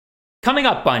Coming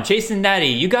up on Chase and Natty,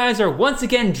 you guys are once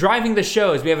again driving the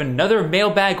show as we have another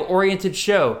mailbag-oriented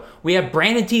show. We have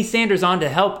Brandon T. Sanders on to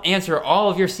help answer all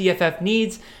of your CFF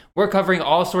needs. We're covering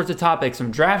all sorts of topics from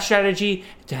draft strategy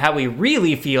to how we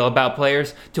really feel about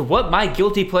players to what my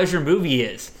guilty pleasure movie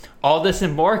is. All this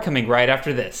and more coming right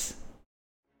after this.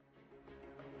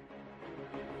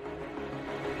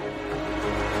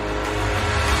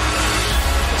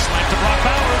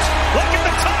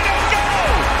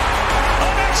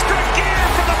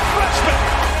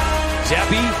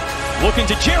 Debbie looking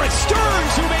to Jared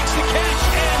Stearns, who makes the catch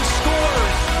and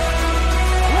scores.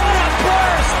 What a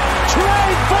burst!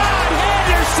 Trayvon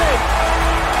Henderson,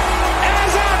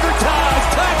 as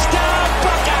advertised, touchdown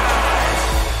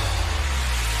Buckeyes!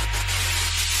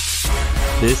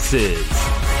 This is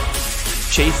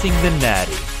Chasing the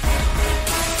Natty,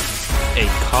 a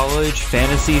college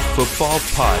fantasy football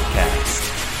podcast.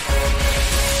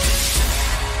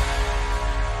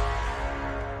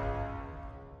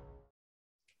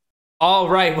 All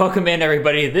right, welcome in,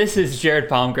 everybody. This is Jared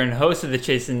Palmgren, host of the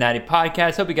Chase and Natty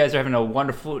podcast. Hope you guys are having a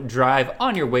wonderful drive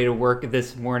on your way to work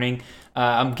this morning.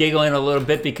 I'm giggling a little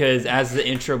bit because as the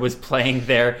intro was playing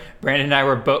there, Brandon and I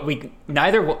were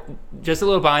just a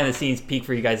little behind the scenes peek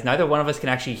for you guys. Neither one of us can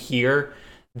actually hear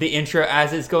the intro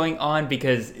as it's going on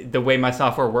because the way my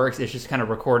software works is just kind of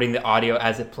recording the audio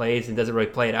as it plays and doesn't really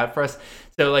play it out for us.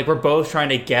 So we're both trying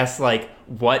to guess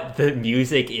what the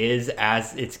music is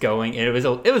as it's going, and it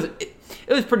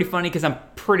was pretty funny because I'm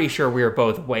pretty sure we were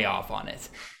both way off on it.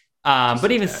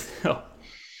 But even so,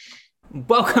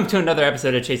 welcome to another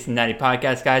episode of Chasing the Natty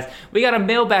podcast, guys. We got a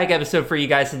mailbag episode for you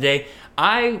guys today.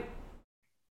 I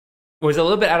was a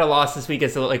little bit at a loss this week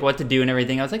as to what to do and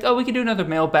everything. I was like, oh, we could do another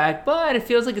mailbag, but it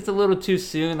feels like it's a little too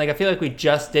soon. I feel like we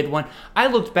just did one. I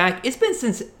looked back. It's been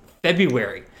since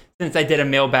February since I did a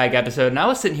mailbag episode, and I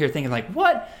was sitting here thinking,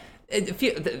 what?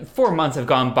 4 months have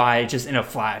gone by just in a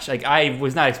flash. I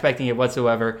was not expecting it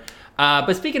whatsoever.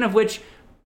 But speaking of which,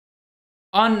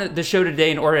 on the show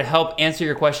today, in order to help answer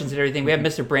your questions and everything, we have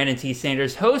Mr. Brandon T.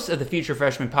 Sanders, host of the Future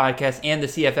Freshman podcast and the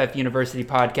CFF University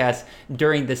podcast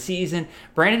during the season.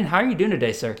 Brandon, how are you doing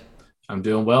today, sir? I'm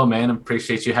doing well, man. I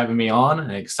appreciate you having me on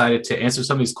and excited to answer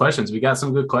some of these questions. We got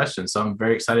some good questions, so I'm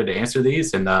very excited to answer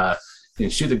these and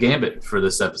shoot the gambit for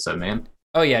this episode, man.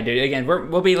 Oh yeah, dude. Again,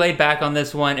 we'll be laid back on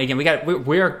this one. Again, we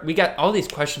got all these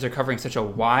questions are covering such a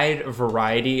wide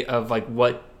variety of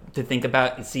what to think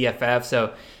about in CFF.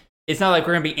 So it's not like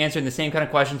we're going to be answering the same kind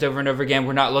of questions over and over again.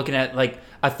 We're not looking at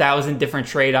 1,000 different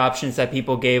trade options that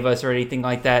people gave us or anything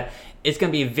like that. It's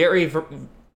going to be a very,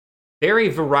 very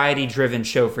variety-driven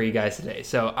show for you guys today.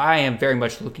 So I am very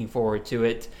much looking forward to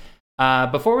it.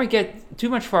 Before we get too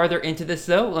much farther into this,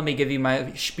 though, let me give you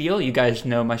my spiel. You guys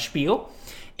know my spiel.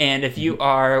 And if you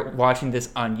are watching this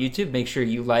on YouTube, make sure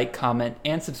you like, comment,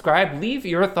 and subscribe. Leave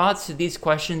your thoughts to these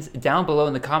questions down below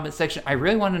in the comment section. I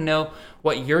really want to know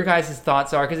what your guys'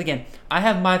 thoughts are. Because, again, I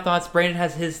have my thoughts. Brandon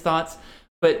has his thoughts.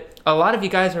 But a lot of you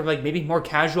guys are maybe more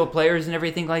casual players and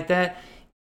everything like that.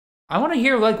 I want to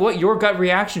hear what your gut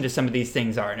reaction to some of these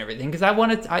things are and everything. Because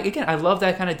I love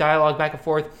that kind of dialogue back and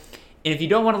forth. And if you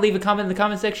don't want to leave a comment in the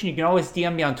comment section, you can always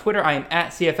DM me on Twitter. I am at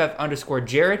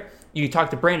CFF_Jared. You can talk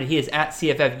to Brandon. He is at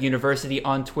CFF University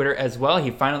on Twitter as well. He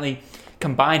finally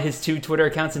combined his two Twitter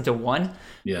accounts into one.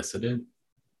 Yes, I did.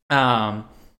 And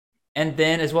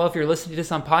then as well, if you're listening to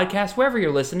this on podcast, wherever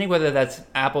you're listening, whether that's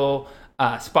Apple,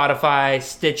 Spotify,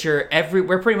 Stitcher,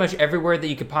 we're pretty much everywhere that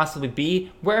you could possibly be.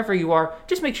 Wherever you are,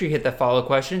 just make sure you hit that follow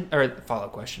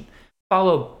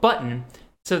button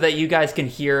so that you guys can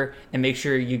hear and make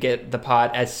sure you get the pod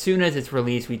as soon as it's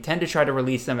released. We tend to try to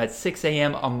release them at 6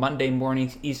 a.m. on Monday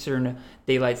mornings, Eastern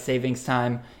Daylight Savings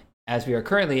Time, as we are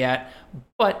currently at.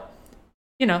 But,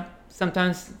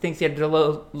 sometimes things get a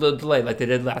little delayed like they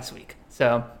did last week.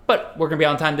 But we're going to be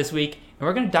on time this week, and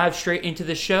we're going to dive straight into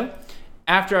the show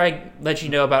after I let you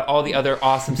know about all the other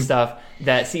awesome stuff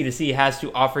that C2C has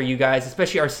to offer you guys,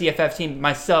 especially our CFF team,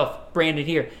 myself, Brandon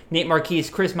here, Nate Marquise,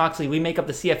 Chris Moxley. We make up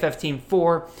the CFF team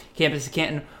for Campus of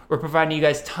Canton. We're providing you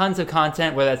guys tons of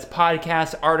content, whether that's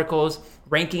podcasts, articles,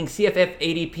 rankings, CFF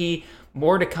ADP,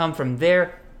 more to come from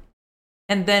there.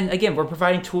 And then, again, we're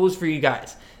providing tools for you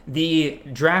guys. The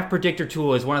Draft Predictor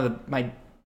tool is one of my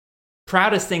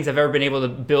proudest things I've ever been able to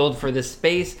build for this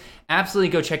space. Absolutely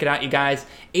go check it out, you guys.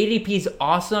 ADP is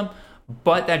awesome,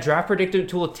 but that Draft Predictor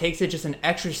tool takes it just an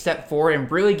extra step forward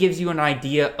and really gives you an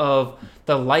idea of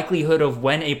the likelihood of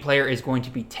when a player is going to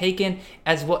be taken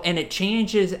as well, and it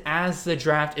changes as the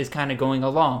draft is kind of going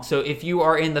along. So if you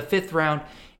are in the 5th round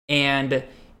and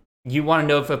you want to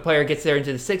know if a player gets there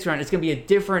into the 6th round, it's going to be a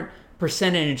different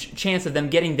percentage chance of them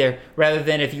getting there, rather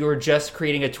than if you were just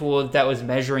creating a tool that was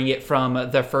measuring it from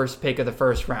the first pick of the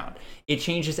first round. It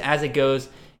changes as it goes.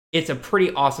 It's a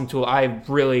pretty awesome tool. I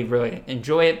really, really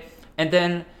enjoy it. And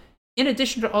then in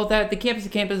addition to all that, the Campus to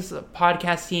Campus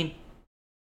podcast team,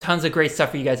 tons of great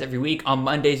stuff for you guys every week. On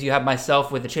Mondays, you have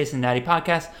myself with the Chase and Natty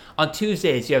podcast. On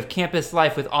Tuesdays, you have Campus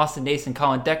Life with Austin Nace and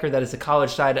Colin Decker. That is the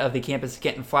college side of the Campus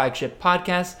Canton flagship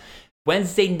podcast.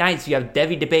 Wednesday nights, you have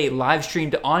Devy Debate live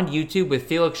streamed on YouTube with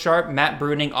Felix Sharp, Matt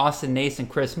Bruning, Austin Nace, and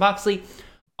Chris Moxley.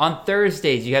 On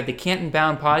Thursdays, you have the Canton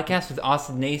Bound podcast with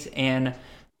Austin Nace and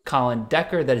Colin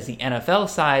Decker. That is the NFL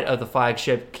side of the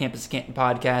flagship Campus Canton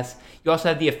podcast. You also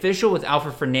have The Official with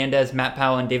Alfred Fernandez, Matt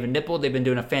Powell, and David Nipple. They've been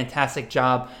doing a fantastic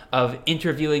job of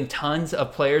interviewing tons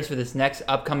of players for this next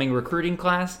upcoming recruiting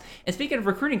class. And speaking of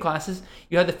recruiting classes,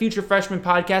 you have the Future Freshman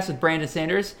podcast with Brandon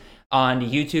Sanders on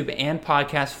YouTube and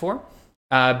Podcast 4.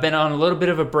 Been on a little bit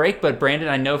of a break, but Brandon,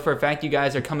 I know for a fact you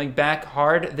guys are coming back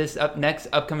hard this next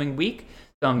upcoming week.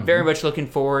 So I'm very much looking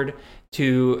forward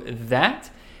to that.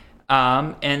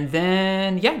 And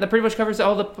then, yeah, that pretty much covers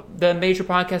all the major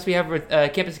podcasts we have with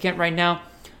Campus Kent right now.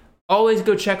 Always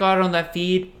go check out on that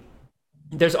feed.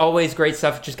 There's always great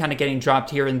stuff just kind of getting dropped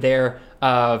here and there.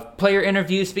 Player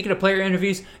interviews. Speaking of player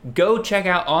interviews, go check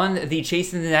out on the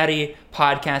Chase and the Natty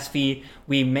podcast feed.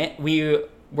 We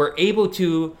were able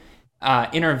to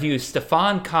interview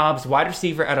Stephon Cobbs, wide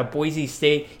receiver out of Boise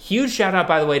State. Huge shout out,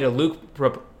 by the way, to Luke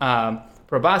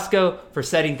Probasco for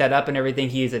setting that up and everything.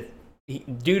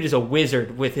 Dude is a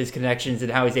wizard with his connections and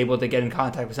how he's able to get in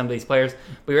contact with some of these players.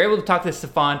 We were able to talk to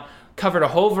Stephon, covered a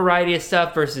whole variety of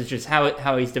stuff versus just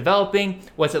how he's developing,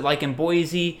 what's it like in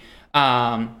Boise,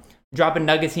 dropping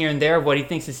nuggets here and there, what he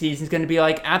thinks the season's going to be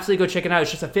like. Absolutely go check it out.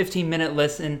 It's just a 15-minute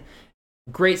listen.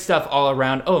 Great stuff all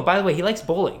around. Oh, and by the way, he likes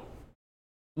bowling.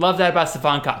 Love that about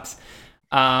Stephon Cobbs.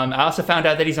 I also found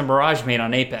out that he's a Mirage main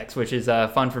on Apex, which is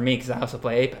fun for me because I also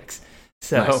play Apex.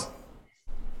 So... Nice.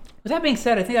 With that being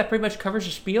said, I think that pretty much covers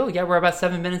your spiel. Yeah, we're about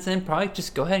 7 minutes in. Probably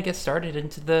just go ahead and get started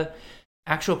into the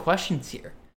actual questions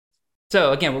here.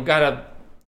 So again, we've got a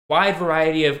wide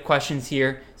variety of questions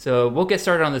here. So we'll get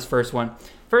started on this first one.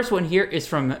 First one here is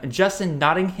from Justin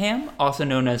Nottingham, also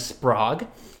known as Sprague.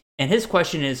 And his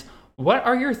question is, what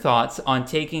are your thoughts on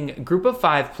taking group of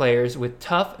 5 players with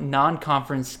tough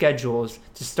non-conference schedules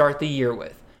to start the year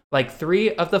with? Like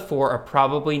 3 of the 4 are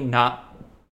probably not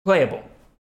playable.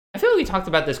 I feel like we talked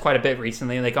about this quite a bit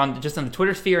recently, like on the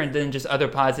Twitter sphere and then just other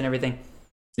pods and everything.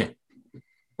 Yeah.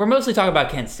 We're mostly talking about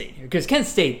Kent State here because Kent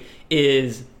State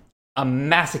is a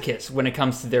masochist when it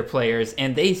comes to their players,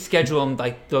 and they schedule them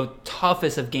like the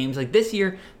toughest of games. Like this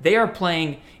year, they are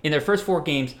playing in their first 4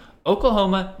 games,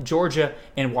 Oklahoma, Georgia,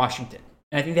 and Washington.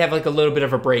 And I think they have like a little bit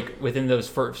of a break within those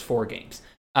first 4 games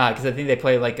because I think they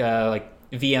play like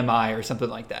VMI or something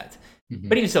like that. Mm-hmm.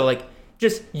 But even so, like,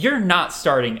 just, you're not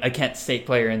starting a Kent State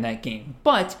player in that game.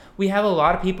 But we have a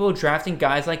lot of people drafting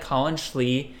guys like Colin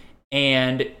Schlee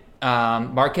and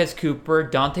Marquez Cooper,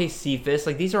 Dante Cephas.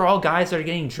 Like, these are all guys that are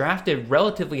getting drafted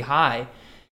relatively high.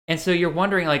 And so you're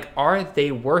wondering, like, are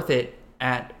they worth it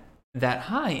at that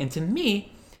high? And to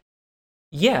me,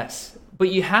 yes. But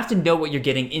you have to know what you're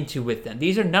getting into with them.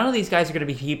 None of these guys are going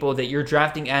to be people that you're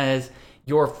drafting as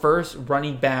your first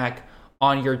running back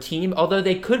on your team, although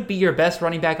they could be your best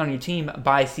running back on your team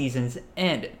by season's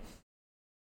end.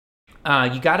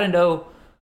 You got to know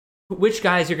which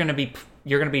guys you're going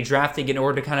to be drafting in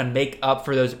order to kind of make up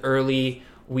for those early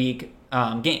week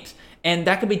games, and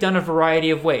that can be done a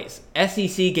variety of ways.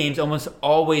 SEC games almost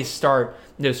always start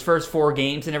those first 4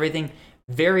 games and everything.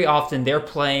 Very often they're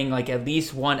playing like at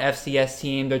least one FCS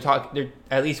team. They're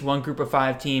at least one group of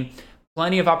 5 team.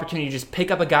 Plenty of opportunity to just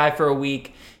pick up a guy for a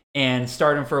week and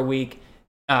start him for a week.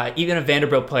 Even a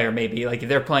Vanderbilt player, maybe, like if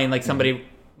they're playing like somebody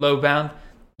low bound,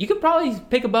 you could probably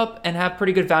pick them up and have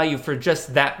pretty good value for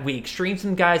just that week. Stream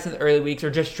some guys in the early weeks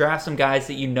or just draft some guys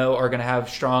that you know are going to have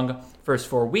strong first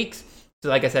 4 weeks. So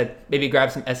like I said, maybe grab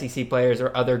some SEC players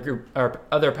or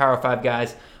other Power 5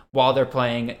 guys while they're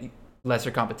playing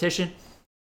lesser competition.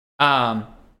 But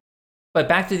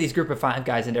back to these group of 5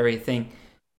 guys and everything,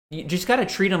 you just got to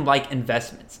treat them like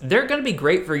investments. They're going to be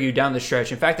great for you down the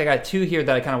stretch. In fact, I got 2 here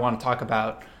that I kind of want to talk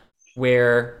about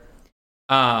where,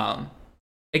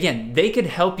 again, they could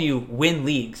help you win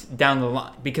leagues down the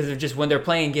line because of just when they're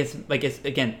playing against, like, it's,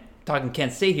 again, talking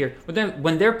Kent State here,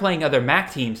 when they're playing other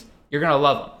MAC teams, you're going to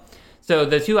love them. So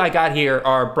the 2 I got here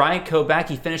are Bryant Koback.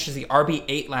 He finishes the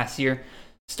RB8 last year.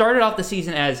 Started off the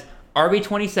season as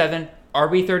RB27,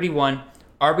 RB31,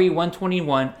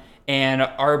 RB121, and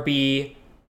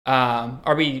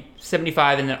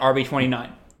RB75 and then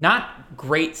RB29. Not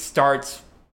great starts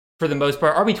for the most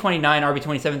part. RB29,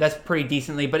 RB27, that's pretty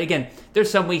decently. But again,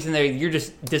 there's some weeks in there you're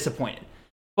just disappointed.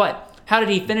 But how did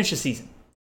he finish the season?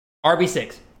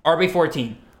 RB6,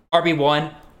 RB14,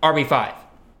 RB1, RB5.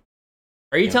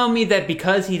 Are you telling me that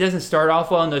because he doesn't start off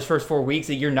well in those first 4 weeks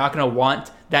that you're not going to want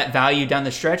that value down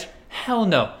the stretch? Hell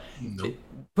no. Nope.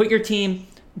 Put your team,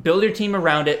 build your team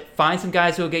around it, find some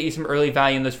guys who will get you some early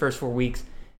value in those first 4 weeks,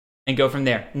 and go from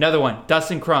there. Another one,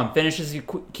 Dustin Crum, finishes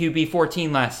QB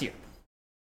 14 last year.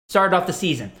 Started off the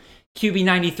season, QB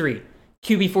 93,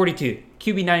 QB 42,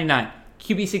 QB 99,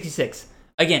 QB 66.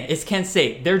 Again, it's Kent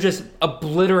State. They're just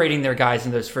obliterating their guys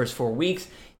in those first 4 weeks.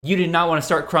 You did not want to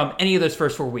start Crum any of those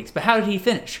first 4 weeks. But how did he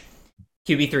finish?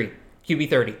 QB 3, QB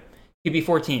 30, QB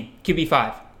 14, QB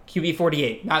 5, QB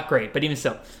 48. Not great, but even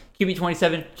still. QB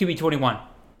 27, QB 21.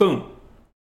 Boom.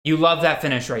 You love that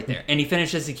finish right there. And he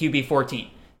finishes the QB 14.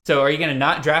 So are you going to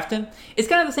not draft him? It's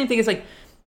kind of the same thing as like,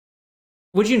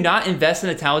 would you not invest in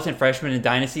a talented freshman in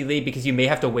Dynasty League because you may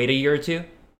have to wait a year or two?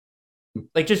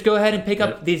 Like, just go ahead and pick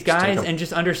up these guys and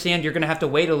just understand you're going to have to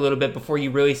wait a little bit before you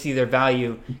really see their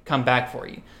value come back for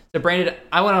you. So, Brandon,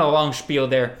 I went on a long spiel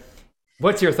there.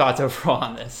 What's your thoughts overall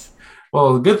on this?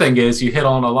 Well, the good thing is you hit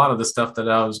on a lot of the stuff that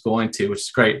I was going to, which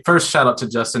is great. First, shout out to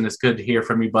Justin. It's good to hear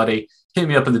from you, buddy. Hit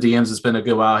me up in the DMs. It's been a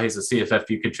good while. He's a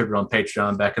CFFU contributor on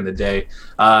Patreon back in the day.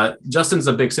 Justin's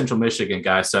a big Central Michigan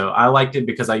guy, so I liked it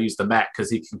because I used the MAC because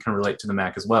he can relate to the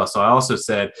MAC as well. So I also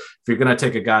said, if you're going to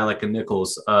take a guy like a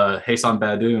Nichols, Hassan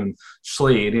Badoon,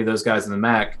 Schlee, any of those guys in the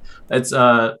MAC, it's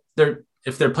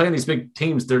if they're playing these big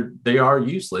teams, they are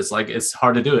useless. Like, it's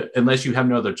hard to do it unless you have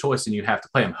no other choice and you have to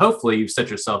play them. Hopefully you've set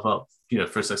yourself up,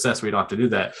 for success where you don't have to do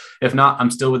that. If not, I'm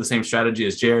still with the same strategy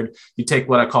as Jared. You take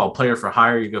what I call player for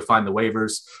hire. You go find the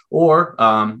waivers, or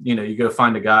you go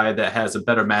find a guy that has a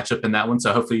better matchup in that one.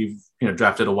 So hopefully you've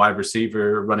drafted a wide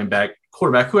receiver, running back,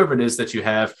 quarterback, whoever it is that you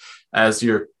have as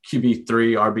your QB3,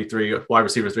 RB3, wide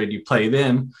receiver 3, you play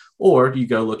them, or you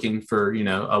go looking for,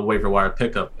 a waiver wire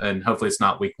pickup, and hopefully it's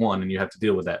not week 1 and you have to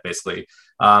deal with that basically.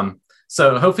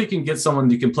 So hopefully you can get someone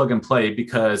you can plug and play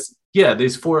because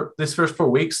this first 4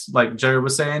 weeks, like Jared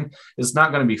was saying, it's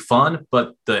not going to be fun,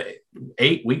 but the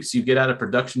 8 weeks you get out of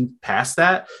production past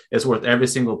that is worth every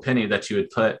single penny that you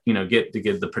would get to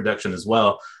get the production as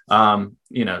well.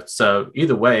 So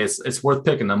either way, it's worth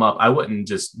picking them up. I wouldn't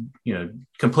just,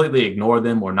 completely ignore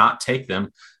them or not take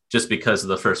them just because of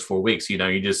the first 4 weeks.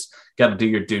 You just got to do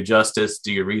your due justice,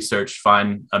 do your research,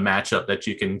 find a matchup that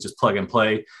you can just plug and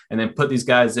play, and then put these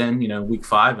guys in, week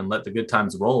 5 and let the good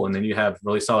times roll. And then you have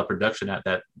really solid production at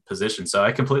that position. So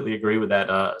I completely agree with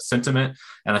that sentiment.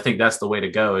 And I think that's the way to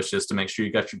go, is just to make sure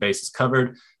you got your bases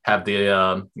covered, have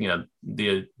the,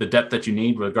 the depth that you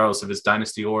need, regardless if it's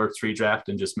dynasty or it's redraft,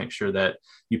 and just make sure that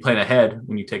you plan ahead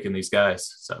when you take in these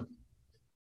guys. So.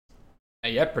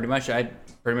 Yeah, pretty much. I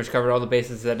pretty much covered all the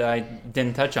bases that I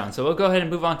didn't touch on. So we'll go ahead and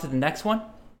move on to the next one.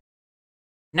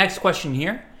 Next question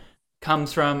here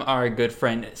comes from our good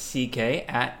friend CK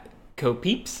at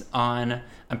CoPeeps on,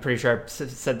 I'm pretty sure I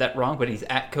said that wrong, but he's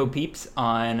at CoPeeps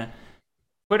on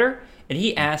Twitter. And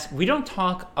he asks, we don't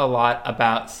talk a lot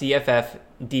about CFF,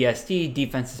 DST,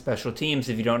 defensive special teams,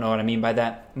 if you don't know what I mean by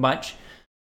that much.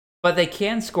 But they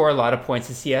can score a lot of points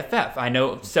in CFF. I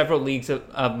know several leagues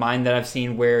of mine that I've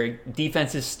seen where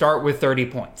defenses start with 30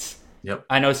 points. Yep.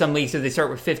 I know some leagues that they start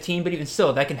with 15, but even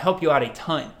still, that can help you out a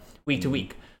ton week to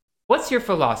week. What's your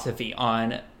philosophy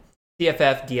on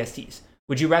CFF DSTs?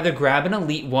 Would you rather grab an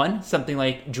elite one, something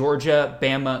like Georgia,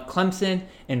 Bama, Clemson,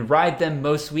 and ride them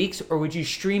most weeks? Or would you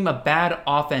stream a bad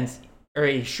offense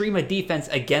or stream a defense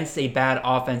against a bad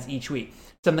offense each week?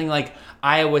 Something like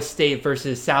Iowa State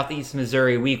versus Southeast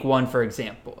Missouri week 1, for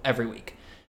example, every week.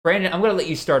 Brandon, I'm going to let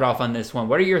you start off on this one.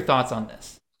 What are your thoughts on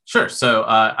this? Sure. So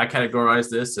I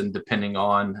categorize this, and depending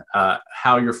on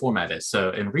how your format is. So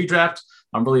in redraft,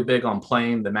 I'm really big on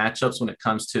playing the matchups when it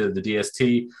comes to the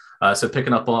DST. So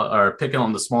picking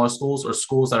on the smaller schools or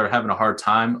schools that are having a hard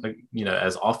time,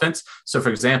 as offense. So for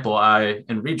example,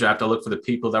 in redraft, I look for the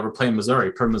people that were playing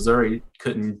Missouri. Missouri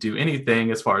couldn't do anything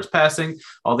as far as passing.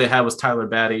 All they had was Tyler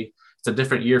Batty. It's a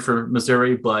different year for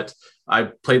Missouri, but I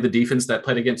played the defense that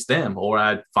played against them, or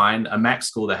I'd find a MAC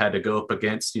school that had to go up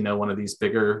against, one of these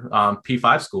bigger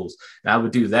P5 schools. And I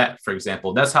would do that, for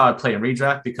example. That's how I play in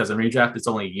redraft, because in redraft, it's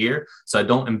only a year, so I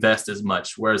don't invest as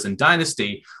much. Whereas in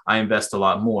Dynasty, I invest a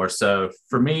lot more. So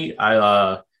for me, in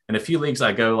a few leagues,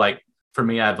 I go I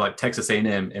have like Texas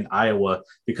A&M and Iowa,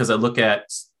 because I look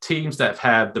at teams that have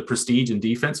had the prestige in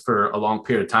defense for a long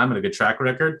period of time and a good track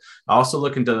record. I also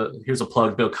look into, here's a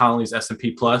plug, Bill Connolly's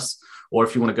S&P Plus, Or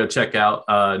if you want to go check out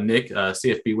Nick,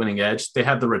 CFB Winning Edge, they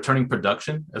have the returning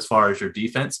production as far as your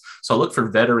defense. So look for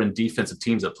veteran defensive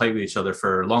teams that play with each other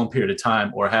for a long period of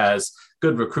time or has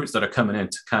good recruits that are coming in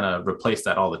to kind of replace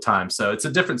that all the time. So it's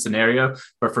a different scenario.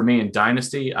 But for me in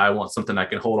Dynasty, I want something I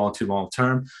can hold on to long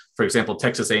term. For example,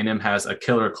 Texas A&M has a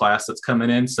killer class that's coming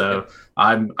in. So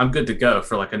I'm good to go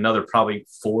for like another probably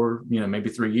 4, maybe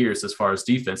 3 years as far as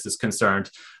defense is concerned.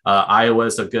 Iowa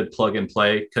is a good plug and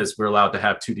play because we're allowed to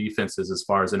have 2 defenses as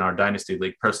far as in our Dynasty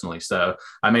league personally. So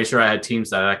I made sure I had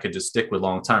teams that I could just stick with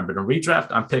long term. But in redraft,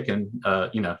 I'm picking,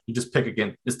 you just pick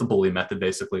again. It's the bully method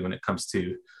basically when it comes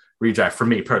to redraft for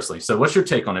me personally. So what's your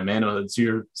take on it, man? Is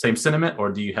your same sentiment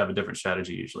or do you have a different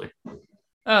strategy usually?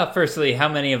 Firstly, how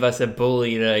many of us have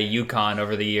bullied UConn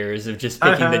over the years of just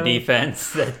picking the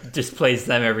defense that just plays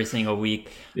them every single week?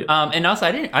 Yeah. And also,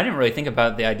 I didn't really think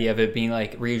about the idea of it being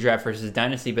like redraft versus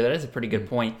dynasty, but that is a pretty good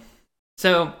point.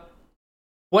 So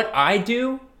what I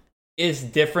do is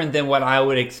different than what I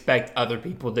would expect other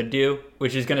people to do,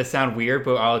 which is going to sound weird,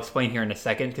 but I'll explain here in a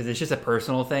second because it's just a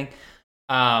personal thing.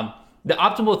 The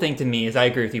optimal thing to me is I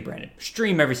agree with you, Brandon.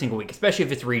 Stream every single week, especially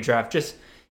if it's redraft. Just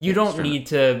you don't need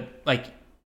to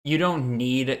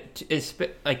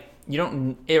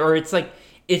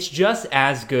it's just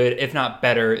as good, if not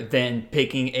better, than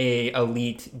picking a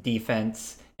elite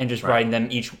defense and just riding them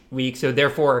each week. So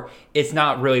therefore, it's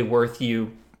not really worth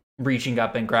you reaching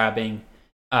up and grabbing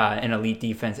an elite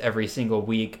defense every single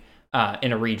week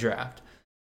in a redraft.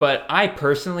 But I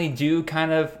personally do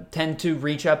kind of tend to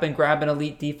reach up and grab an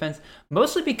elite defense,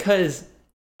 mostly because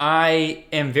I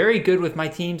am very good with my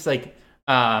teams, like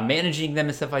managing them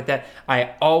and stuff like that.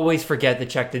 I always forget to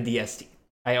check the DST.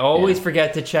 I always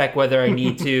forget to check whether I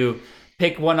need to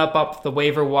pick one up the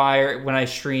waiver wire when I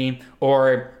stream,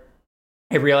 or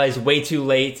I realize way too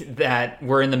late that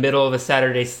we're in the middle of a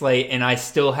Saturday slate and I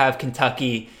still have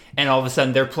Kentucky, and all of a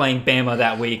sudden they're playing Bama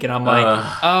that week, and I'm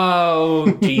like,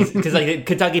 oh, geez. Because like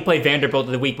Kentucky played Vanderbilt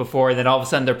the week before, and then all of a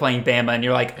sudden they're playing Bama, and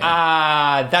you're like,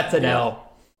 that's an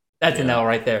L. That's an L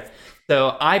right there.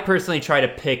 So I personally try to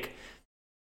pick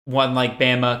one like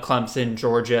Bama, Clemson,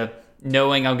 Georgia,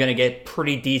 knowing I'm going to get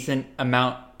pretty decent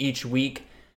amount each week.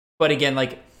 But again,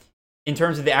 like in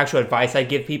terms of the actual advice I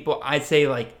give people, I'd say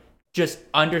like just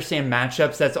understand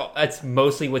matchups. That's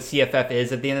mostly what CFF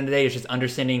is at the end of the day, is just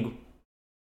understanding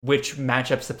which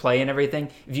matchups to play and everything.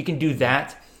 If you can do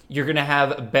that, you're going to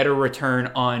have a better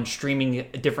return on streaming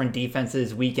different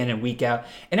defenses week in and week out.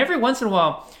 And every once in a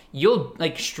while, you'll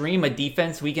like stream a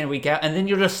defense week in and week out, and then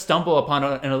you'll just stumble upon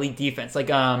an elite defense. Like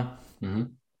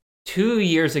 2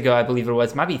 years ago, I believe it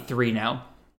was, might be 3 now,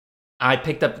 I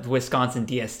picked up Wisconsin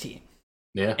DST.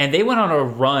 Yeah. And they went on a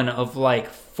run of like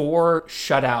 4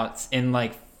 shutouts in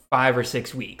like 5 or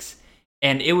 6 weeks.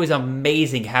 And it was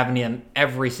amazing having them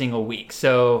every single week.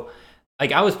 So,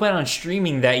 like, I was planning on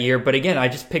streaming that year, but again, I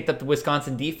just picked up the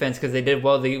Wisconsin defense because they did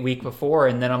well the week before,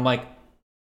 and then I'm like,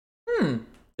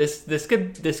 this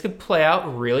could play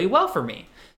out really well for me.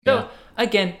 So,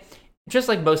 again, just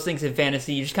like most things in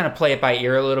fantasy, you just kind of play it by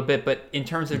ear a little bit. But in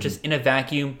terms of just in a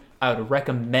vacuum, I would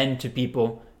recommend to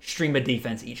people stream a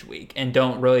defense each week and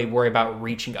don't really worry about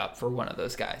reaching up for one of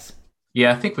those guys.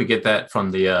 Yeah, I think we get that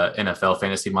from the NFL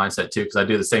fantasy mindset too, because I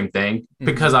do the same thing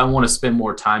because I want to spend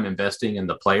more time investing in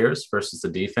the players versus the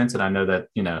defense. And I know that,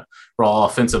 we're all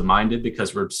offensive minded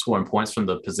because we're scoring points from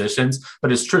the positions, but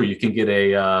it's true. You can get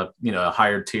a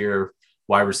higher tier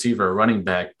wide receiver or running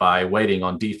back by waiting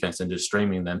on defense and just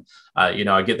streaming them.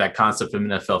 I get that concept from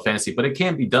NFL fantasy, but it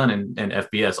can be done in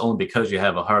FBS only because you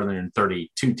have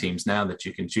 132 teams now that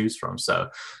you can choose from. So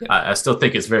I still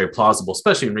think it's very plausible,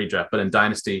 especially in redraft, but in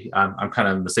dynasty, I'm kind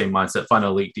of in the same mindset, find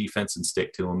an elite defense and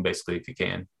stick to them basically if you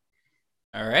can.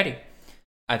 Alrighty.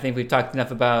 I think we've talked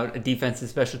enough about defense and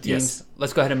special teams. Yes.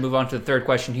 Let's go ahead and move on to the third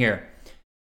question here.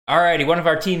 Alrighty, one of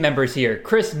our team members here,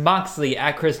 Chris Moxley,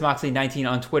 at Chris Moxley 19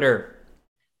 on Twitter,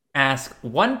 ask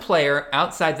one player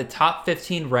outside the top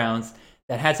 15 rounds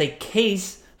that has a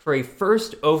case for a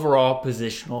first overall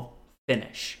positional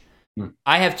finish.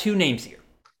 I have 2 names here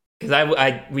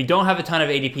because we don't have a ton of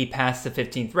ADP past the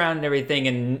 15th round and everything,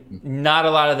 and not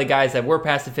a lot of the guys that were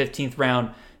past the 15th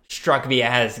round struck me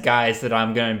as guys that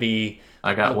I'm going to be.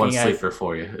 I got one sleeper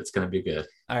for you. It's going to be good.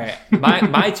 All right,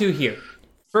 my 2 here.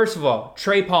 First of all,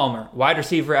 Trey Palmer, wide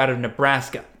receiver out of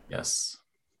Nebraska. Yes.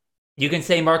 You can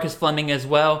say Marcus Fleming as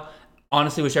well.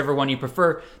 Honestly, whichever one you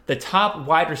prefer. The top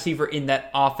wide receiver in that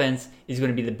offense is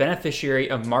going to be the beneficiary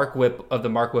of Mark Whipple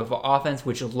offense,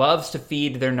 which loves to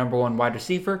feed their number 1 wide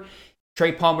receiver.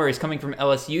 Trey Palmer is coming from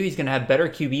LSU. He's going to have better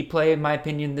QB play, in my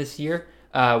opinion, this year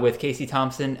with Casey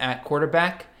Thompson at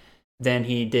quarterback than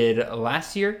he did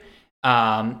last year.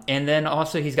 And then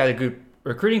also he's got a good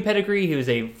recruiting pedigree. He was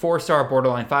a 4-star,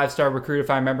 borderline 5-star recruit, if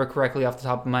I remember correctly off the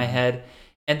top of my head.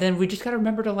 And then we just got to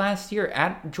remember to last year,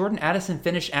 Jordan Addison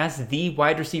finished as the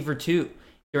wide receiver 2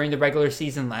 during the regular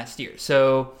season last year.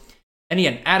 So, and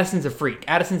again, Addison's a freak.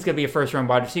 Addison's going to be a first-round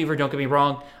wide receiver. Don't get me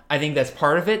wrong. I think that's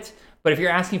part of it. But if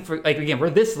you're asking for, like, again, we're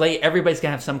this late. Everybody's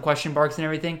going to have some question marks and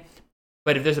everything.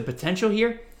 But if there's a potential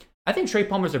here, I think Trey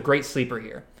Palmer's a great sleeper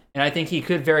here. And I think he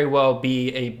could very well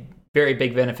be a very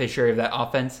big beneficiary of that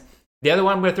offense. The other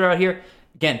one I'm going to throw out here,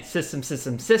 again, system.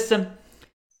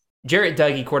 Jarrett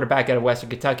Doege, quarterback out of Western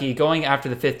Kentucky, going after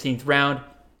the 15th round.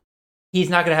 He's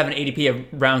not going to have an ADP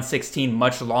of round 16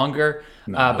 much longer,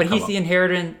 but he's the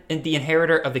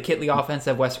inheritor of the Kitley offense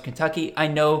of Western Kentucky. I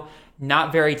know,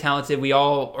 not very talented. We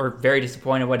all are very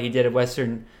disappointed what he did at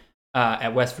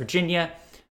West Virginia.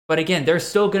 But again, they're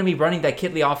still going to be running that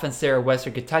Kitley offense there at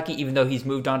Western Kentucky, even though he's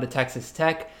moved on to Texas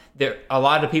Tech. A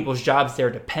lot of people's jobs there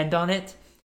depend on it.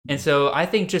 And so I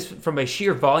think just from a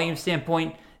sheer volume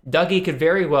standpoint, Doege could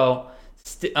very well,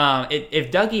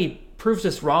 if Doege proves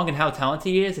us wrong in how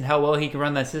talented he is and how well he can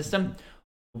run that system,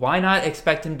 why not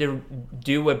expect him to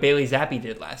do what Bailey Zappi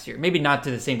did last year? Maybe not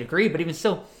to the same degree, but even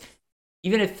still,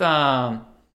 even if, let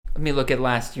me look at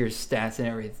last year's stats and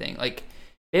everything. Like,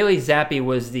 Bailey Zappi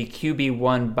was the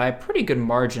QB1 by a pretty good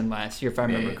margin last year, if I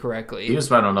remember correctly. He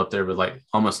was right on up there with like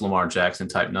almost Lamar Jackson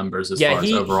type numbers as far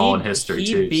as overall in history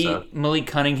too. He beat Malik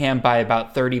Cunningham by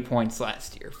about 30 points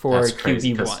last year for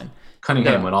QB1.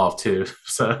 Cunningham went off too.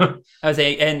 So I was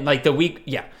saying, and like the week,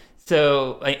 yeah.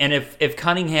 So, and if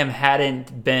Cunningham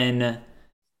hadn't been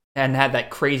and had that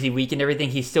crazy week and everything,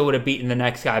 he still would have beaten the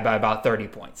next guy by about 30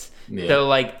 points. Yeah. So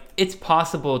like, it's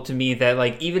possible to me that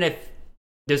like, even if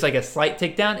there's like a slight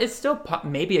takedown, it's still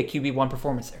maybe a QB1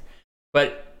 performance there.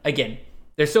 But again,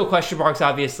 there's still question marks,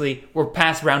 obviously. We're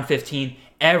past round 15.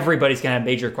 Everybody's going to have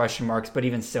major question marks, but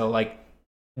even still, like,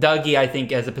 Doege, I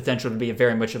think, has the potential to be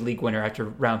very much a league winner after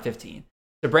round 15.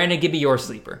 So, Brandon, give me your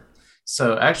sleeper.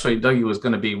 So, actually, Doege was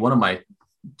going to be one of my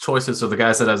choices of the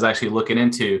guys that I was actually looking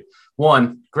into.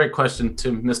 One, great question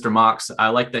to Mr. Mox. I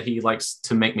like that he likes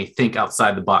to make me think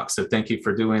outside the box. So thank you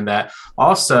for doing that.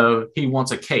 Also, he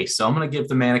wants a case. So I'm going to give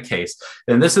the man a case.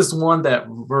 And this is one that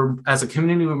we're, as a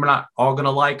community, we're not all going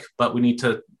to like, but we need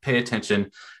to pay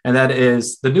attention. And that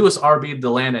is the newest RB to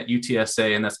land at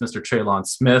UTSA, and that's Mr. Traylon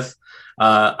Smith.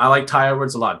 I like Ty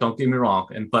Edwards a lot. Don't get me wrong.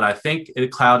 But I think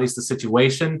it cloudies the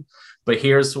situation. But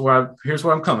here's where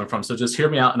I'm coming from. So just hear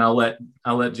me out, and I'll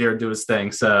let Jared do his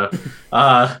thing. So,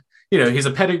 he's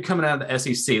a pedigree coming out of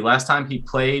the SEC. Last time he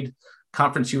played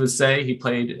Conference USA, he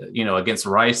played, against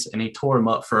Rice, and he tore him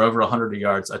up for over 100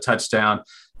 yards, a touchdown,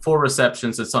 4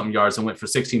 receptions and something yards, and went for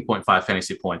 16.5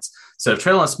 fantasy points. So if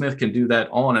Traylon Smith can do that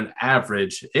on an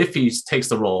average, if he takes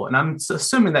the role, and I'm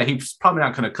assuming that he's probably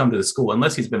not going to come to the school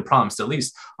unless he's been promised at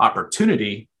least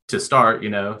opportunity to start,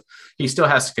 he still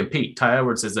has to compete. Ty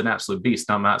Edwards is an absolute beast.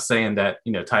 Now, I'm not saying that,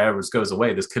 Ty Edwards goes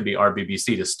away. This could be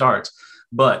RBBC to start,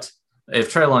 but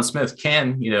if Traylon Smith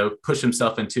can, push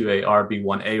himself into a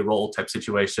RB1A role type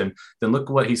situation, then look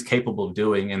what he's capable of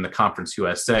doing in the Conference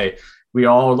USA. We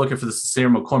all are looking for the Sincere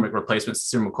McCormick replacement.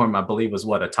 Sincere McCormick, I believe, was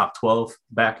a top 12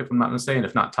 back, if I'm not mistaken,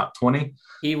 if not top 20.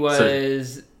 He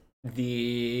was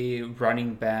the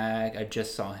running back. I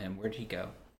just saw him. Where'd he go?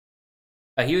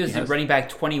 He was the running back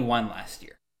 21 last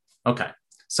year. Okay.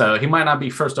 So he might not be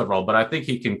first overall, but I think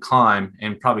he can climb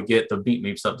and probably get the beat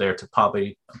meeps up there to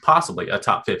possibly a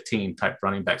top 15 type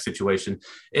running back situation.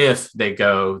 If they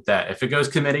go that, if it goes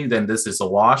committee, then this is a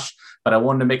wash. But I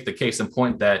wanted to make the case and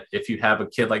point that if you have a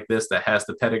kid like this that has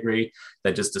the pedigree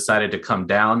that just decided to come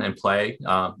down and play,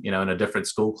 in a different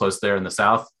school close there in the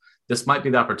South, this might be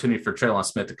the opportunity for Traylon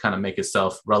Smith to kind of make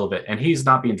himself relevant. And he's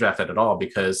not being drafted at all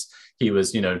because he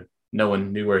was, no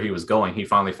one knew where he was going. He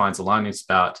finally finds a landing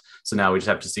spot. So now we just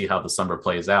have to see how the summer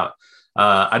plays out.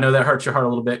 I know that hurts your heart a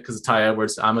little bit because of Ty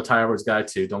Edwards. I'm a Ty Edwards guy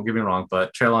too. Don't get me wrong,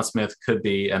 but Traylon Smith could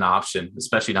be an option,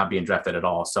 especially not being drafted at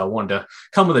all. So I wanted to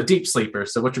come with a deep sleeper.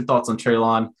 So what's your thoughts on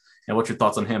Traylon, and what's your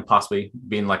thoughts on him possibly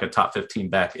being like a top 15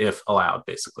 back if allowed,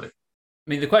 basically? I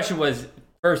mean, the question was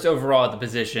first overall at the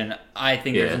position. I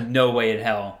think there's no way in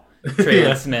hell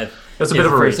Traylon Smith That's a bit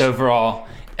of a first reach. Overall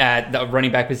at the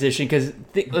running back position, because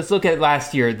let's look at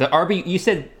last year. The RB,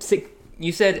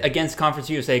 you said against Conference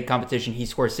USA competition, he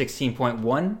scored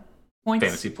 16.1 points?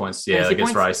 Fantasy points,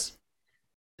 against Rice.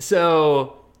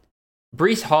 So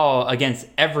Breece Hall against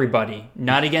everybody,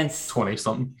 not against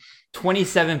 20-something.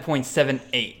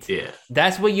 27.78. Yeah.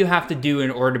 That's what you have to do in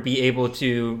order to be able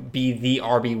to be the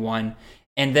RB1.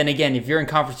 And then again, if you're in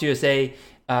Conference USA,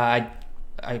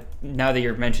 now that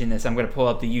you're mentioning this, I'm going to pull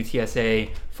up the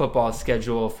UTSA football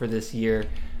schedule for this year.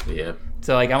 Yeah.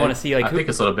 So like I want to see like I think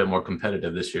it's a little bit more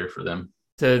competitive this year for them.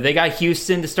 So they got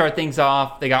Houston to start things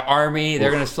off. They got Army.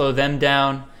 They're going to slow them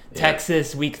down. Yeah.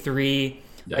 Texas week 3.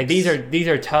 Yikes. Like these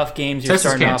are tough games. You're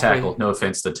Texas starting can't off tackle. with. No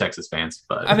offense to Texas fans,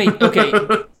 but I mean, okay,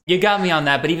 you got me on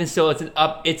that. But even still,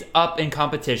 it's up in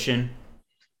competition.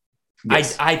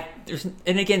 Yes.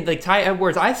 And again, like Ty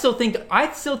Edwards, I still think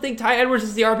Ty Edwards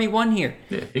is the RB1 here.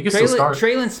 Yeah, he can still start.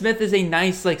 Traylon Smith is a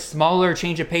nice, like smaller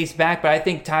change of pace back, but I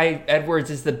think Ty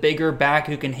Edwards is the bigger back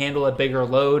who can handle a bigger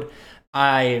load.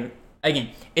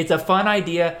 Again, it's a fun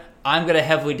idea. I'm going to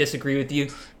heavily disagree with you.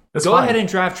 Go ahead and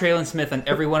draft Traylon Smith on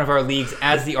every one of our leagues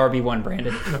as the RB1,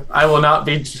 Brandon. I will not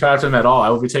be drafting him at all. I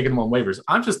will be taking him on waivers.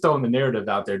 I'm just throwing the narrative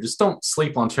out there. Just don't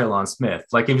sleep on Traylon Smith.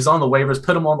 Like if he's on the waivers,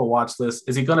 put him on the watch list.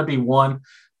 Is he going to be one?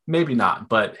 Maybe not.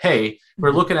 But hey,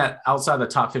 we're looking at outside the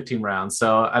top 15 rounds.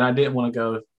 So, and I didn't want to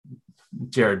go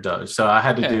Jared does. So I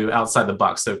had to do outside the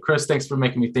box. So Chris, thanks for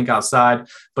making me think outside,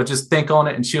 but just think on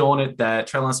it and chew on it that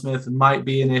Traylon Smith might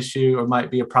be an issue or might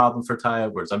be a problem for Ty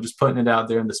Edwards. I'm just putting it out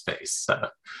there in the space. So.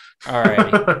 All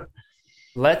right.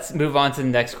 Let's move on to the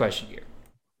next question here.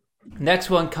 Next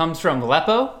one comes from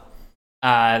Lepo.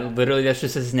 Literally, that's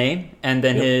just his name. And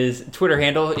then his Twitter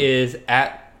handle is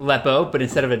 @Lepo, but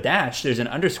instead of a dash, there's an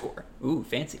underscore. Ooh,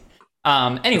 fancy.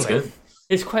 Anyway,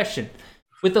 his question.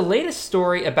 With the latest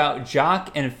story about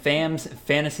Jock and Fam's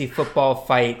fantasy football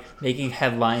fight making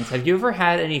headlines, have you ever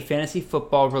had any fantasy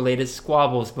football related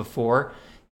squabbles before?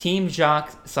 Team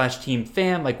Jock / Team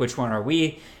Fam, like which one are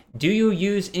we? Do you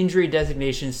use injury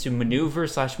designations to maneuver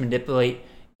 / manipulate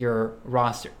your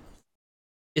roster?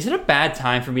 Is it a bad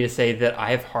time for me to say that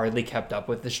I have hardly kept up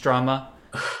with this drama?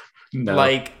 No.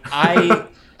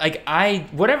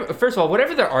 First of all,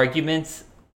 whatever their arguments,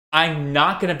 I'm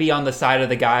not going to be on the side of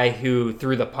the guy who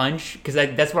threw the punch, because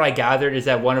that's what I gathered is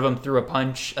that one of them threw a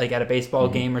punch like at a baseball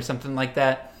game or something like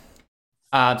that.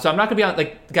 So I'm not going to be on,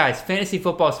 like, guys, fantasy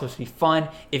football is supposed to be fun.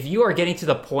 If you are getting to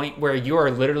the point where you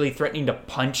are literally threatening to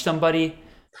punch somebody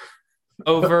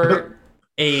over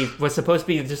what's supposed to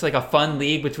be just like a fun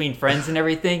league between friends and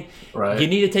everything, right, you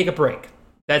need to take a break.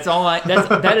 That is all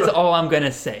I'm going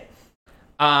to say.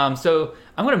 So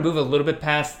I'm going to move a little bit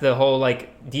past the whole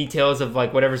like details of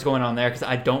like whatever's going on there, because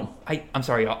I'm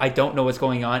sorry, y'all, I don't know what's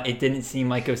going on. It didn't seem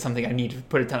like it was something I need to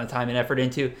put a ton of time and effort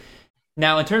into.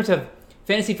 Now, in terms of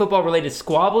fantasy football related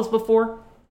squabbles before,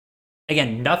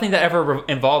 again, nothing that ever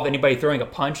involved anybody throwing a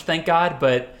punch, thank God.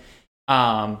 But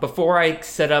before I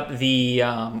set up the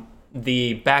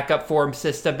backup form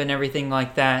system and everything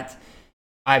like that,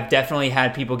 I've definitely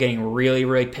had people getting really,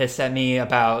 really pissed at me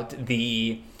about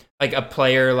like a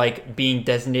player like being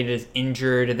designated as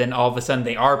injured, and then all of a sudden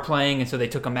they are playing, and so they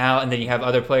took them out, and then you have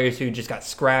other players who just got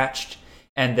scratched,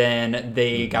 and then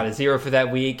they got a 0 for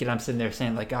that week, and I'm sitting there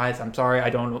saying like, guys, I'm sorry,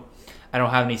 I don't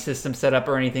have any system set up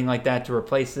or anything like that to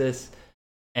replace this.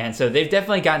 And so they've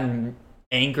definitely gotten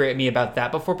angry at me about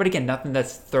that before, but again, nothing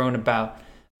that's thrown about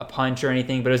a punch or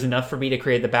anything, but it was enough for me to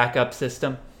create the backup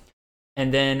system.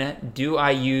 And then, do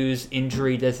I use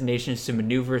injury designations to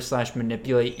maneuver /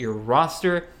 manipulate your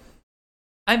roster?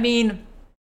 I mean,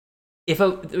 here's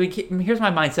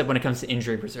my mindset when it comes to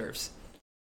injury reserves.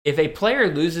 If a player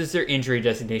loses their injury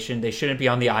designation, they shouldn't be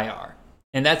on the IR.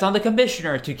 And that's on the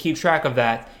commissioner to keep track of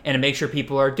that and to make sure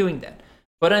people are doing that.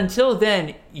 But until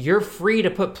then, you're free to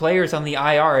put players on the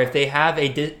IR if they have a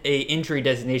injury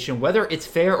designation, whether it's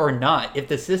fair or not. If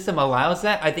the system allows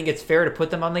that, I think it's fair to put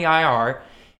them on the IR,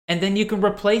 and then you can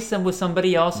replace them with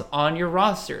somebody else on your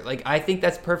roster. Like, I think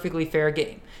that's perfectly fair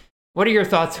game. What are your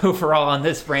thoughts overall on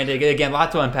this, Brandon? Again, a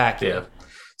lot to unpack here. Yeah.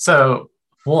 So,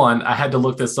 one, I had to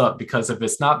look this up because if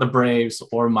it's not the Braves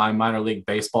or my minor league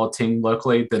baseball team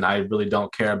locally, then I really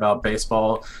don't care about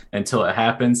baseball until it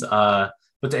happens.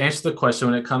 But to answer the question,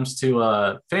 when it comes to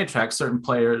Fantrax, certain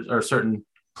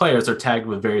players are tagged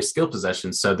with various skill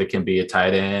possessions. So they can be a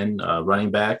tight end,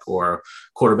 running back, or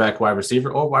quarterback, wide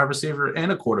receiver, or wide receiver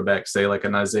and a quarterback, say like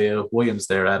an Isaiah Williams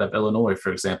there out of Illinois,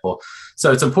 for example.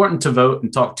 So it's important to vote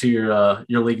and talk to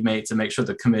your league mates and make sure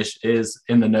the commish is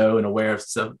in the know and aware of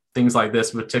things like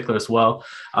this in particular as well.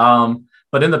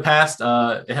 But in the past,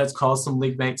 it has caused some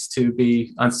league mates to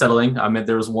be unsettling. I mean,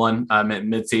 there was one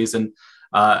mid-season,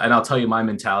 and I'll tell you my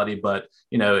mentality, but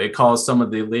it caused some of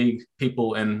the league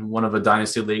people in one of a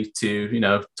dynasty league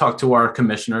to, talk to our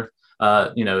commissioner,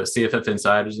 CFF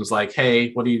Insiders, and was like,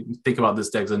 hey, what do you think about this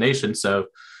designation? So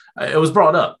it was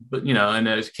brought up, but and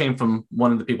it came from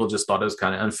one of the people just thought it was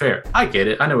kind of unfair. I get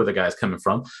it. I know where the guy's coming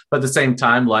from, but at the same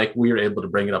time, like we were able to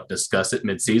bring it up, discuss it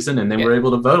mid-season, and then we're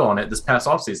able to vote on it this past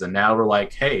offseason. Now we're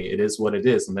like, hey, it is what it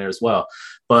is, and there as well.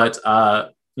 But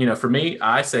for me,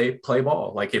 I say play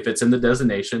ball. Like if it's in the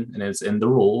designation and it's in the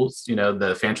rules,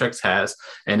 the Fantrax has,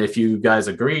 and if you guys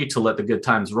agree to let the good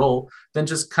times roll, then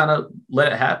just kind of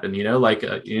let it happen.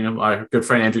 Our good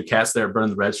friend Andrew Katz there at Burn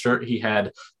the Red Shirt, he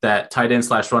had that tight end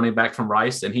 / running back from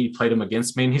Rice, and he played him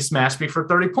against me and he smashed me for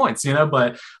 30 points,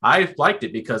 but I liked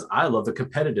it because I love the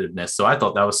competitiveness. So I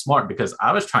thought that was smart because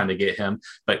I was trying to get him,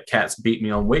 but Katz beat me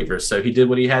on waivers. So he did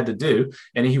what he had to do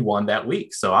and he won that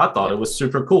week. So I thought it was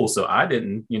super cool. So I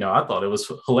didn't, I thought it was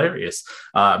hilarious.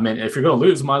 If you're going to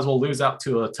lose, might as well lose out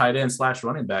to a tight end /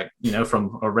 running back,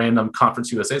 from a random Conference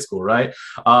USA school, right?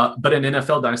 But in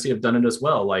NFL Dynasty, I've done it as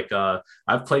well. Like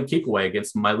I've played keep away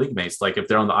against my league mates. Like if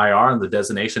they're on the IR and the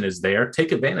designation is there,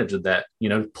 take advantage of that,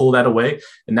 pull that away.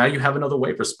 And now you have another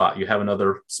waiver spot. You have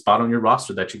another spot on your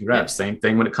roster that you can grab. Yeah. Same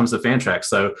thing when it comes to Fantrax.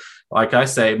 So like I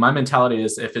say, my mentality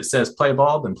is if it says play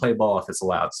ball, then play ball if it's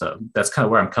allowed. So that's kind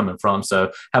of where I'm coming from.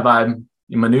 So have I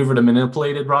maneuvered and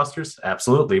manipulated rosters?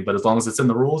 Absolutely. But as long as it's in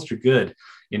the rules, you're good,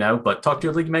 but talk to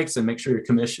your league mates and make sure your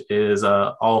commission is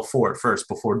all for it first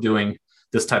before doing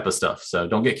this type of stuff. So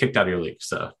don't get kicked out of your league.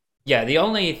 So yeah, the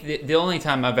only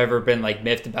time I've ever been like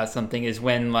miffed about something is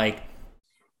when like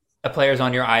a player's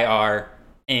on your IR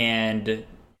and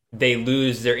they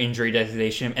lose their injury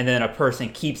designation and then a person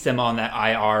keeps them on that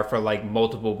IR for like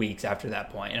multiple weeks after that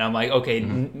point. And I'm like, okay,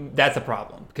 that's a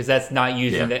problem because that's not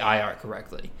using the IR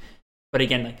correctly. But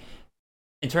again, like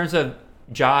in terms of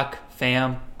Jock,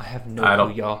 Fam, I have no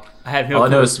clue, y'all. I have no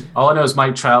clue. All I know is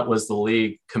Mike Trout was the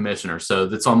league commissioner. So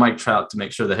it's on Mike Trout to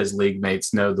make sure that his league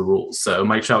mates know the rules. So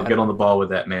Mike Trout, get on the ball with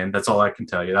that, man. That's all I can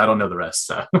tell you. I don't know the rest.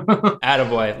 So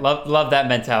attaboy. Love that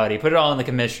mentality. Put it all on the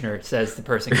commissioner, says the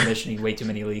person commissioning way too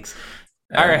many leagues.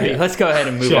 All right, let's go ahead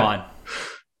and move on.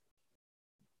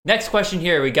 Next question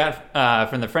here we got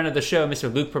from the friend of the show,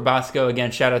 Mr. Luke Probasco.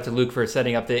 Again, shout out to Luke for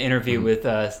setting up the interview with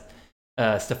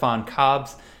Stefan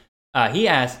Cobbs. He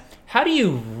asked, how do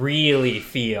you really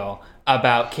feel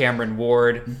about Cameron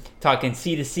Ward? Talking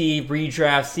C2C,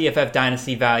 redraft, CFF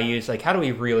dynasty values. Like, how do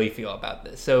we really feel about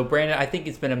this? So, Brandon, I think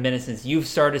it's been a minute since you've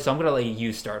started, so I'm going to let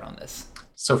you start on this.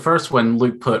 So first, when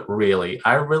Luke put really,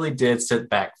 I really did sit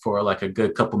back for like a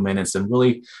good couple minutes and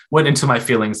really went into my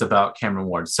feelings about Cameron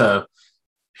Ward. So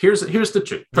here's the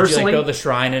truth. Personally, did you like build a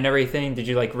shrine and everything? Did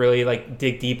you like really like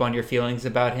dig deep on your feelings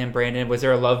about him, Brandon? Was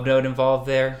there a love note involved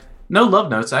there? No love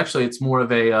notes. Actually, it's more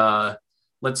of a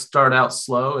let's start out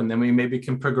slow and then we maybe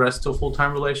can progress to a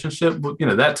full-time relationship.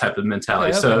 That type of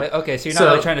mentality. Okay. So you're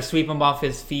not like trying to sweep him off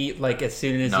his feet like as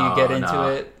soon as you get into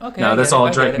it. Okay. No, that's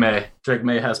all Drake May. Drake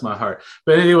May has my heart.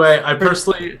 But anyway, I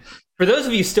personally. For those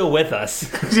of you still with us.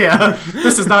 Yeah,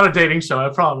 this is not a dating show, I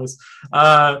promise.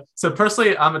 So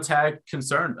personally, I'm a tad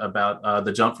concerned about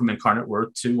the jump from Incarnate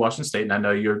Word to Washington State. And I know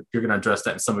you're going to address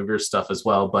that in some of your stuff as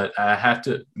well, but I have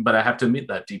to admit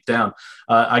that deep down.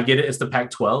 I get it. It's the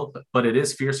Pac-12, but it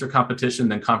is fiercer competition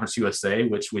than Conference USA,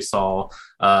 which we saw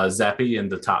Zappy in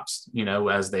the tops,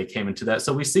 as they came into that.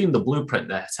 So we've seen the blueprint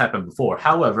that's happened before.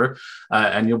 However,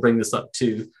 and you'll bring this up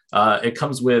too, it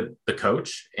comes with the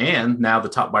coach and now the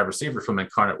top wide receiver from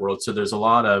Incarnate World. So there's a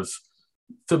lot of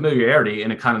familiarity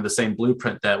in a kind of the same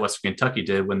blueprint that Western Kentucky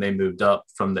did when they moved up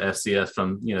from the FCS,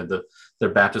 from, their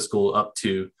Baptist school up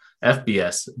to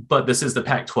FBS. But this is the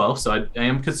Pac-12. So I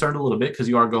am concerned a little bit because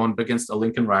you are going up against a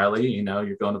Lincoln Riley,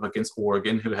 you're going up against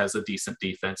Oregon, who has a decent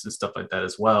defense and stuff like that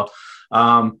as well.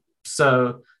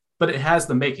 But it has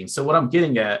the making. So what I'm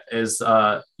getting at is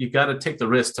you got to take the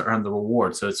risk to earn the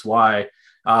reward. So it's why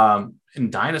in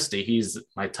Dynasty, he's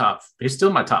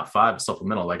still my top 5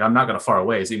 supplemental. Like I'm not going to far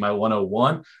away. Is he my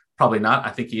 101? Probably not. I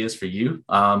think he is for you.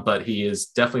 But he is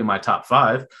definitely my top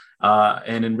 5.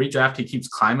 And in redraft, he keeps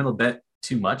climbing a bit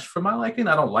too much for my liking.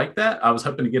 I don't like that. I was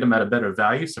hoping to get him at a better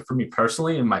value. So for me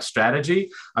personally, in my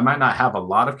strategy, I might not have a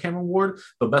lot of Cameron Ward,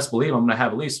 but best believe I'm going to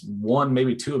have at least 1,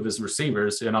 maybe 2 of his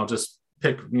receivers. And I'll just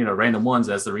pick, random ones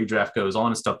as the redraft goes on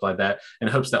and stuff like that, in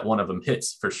hopes that one of them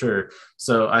hits for sure.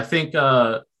 So I think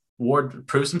Ward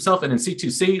proves himself. And in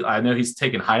C2C, I know he's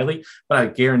taken highly, but I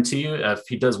guarantee you if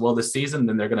he does well this season,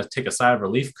 then they're going to take a sigh of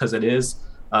relief because it is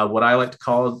what I like to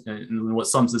call, and what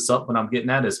sums this up when I'm getting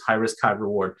at, is high risk, high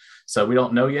reward. So we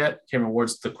don't know yet. Cameron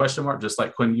Ward's the question mark, just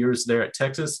like Quinn Ewers there at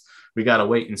Texas. We got to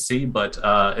wait and see, but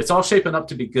it's all shaping up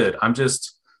to be good. I'm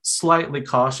just slightly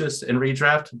cautious in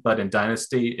redraft, but in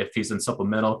Dynasty, if he's in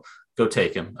supplemental, go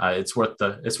take him. It's worth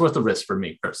the risk for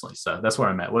me personally. So that's where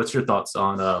I'm at. What's your thoughts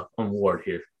on Ward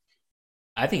here?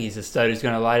 I think he's a stud who's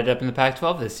going to light it up in the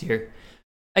Pac-12 this year.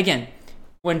 Again,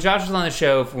 when Josh was on the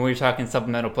show, when we were talking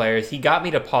supplemental players, he got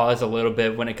me to pause a little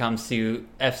bit when it comes to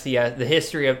FCS, the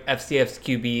history of FCS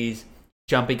QBs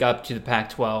jumping up to the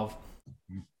Pac-12.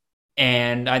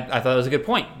 And I thought it was a good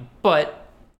point. But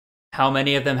how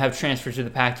many of them have transferred to the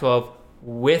Pac-12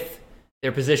 with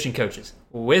their position coaches,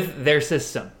 with their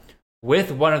system,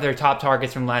 with one of their top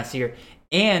targets from last year,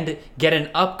 and get an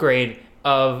upgrade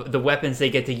of the weapons they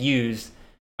get to use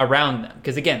around them?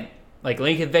 Because again, like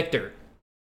Lincoln Victor,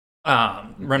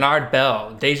 Renard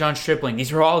Bell, Dejon Stripling,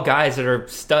 these are all guys that are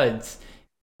studs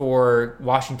for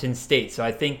Washington State. So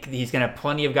I think he's going to have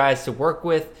plenty of guys to work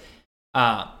with.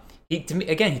 To me,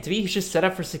 he's just set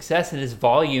up for success, and his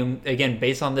volume, again,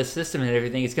 based on this system and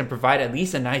everything, is going to provide at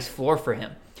least a nice floor for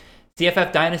him.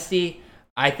 CFF Dynasty,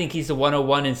 I think he's the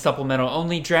 101 in supplemental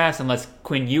only drafts, unless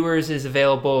Quinn Ewers is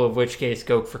available, in which case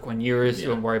go for Quinn Ewers.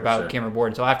 Don't worry about Cameron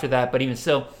Ward until after that. But even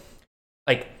still,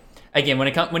 like, again,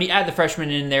 when you add the freshman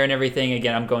in there and everything,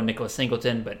 again, I'm going Nicholas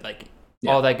Singleton, but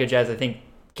all that good jazz, I think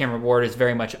Cameron Ward is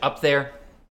very much up there.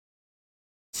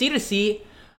 C2C,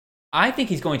 I think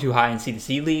he's going too high in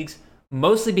C2C leagues,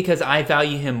 mostly because I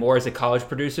value him more as a college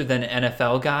producer than an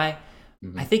NFL guy.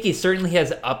 Mm-hmm. I think he certainly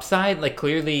has upside.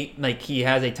 Clearly, he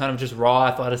has a ton of just raw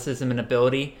athleticism and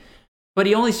ability, but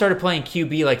he only started playing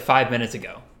QB 5 minutes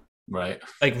ago. Right.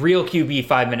 Real QB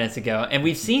 5 minutes ago. And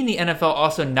we've seen the NFL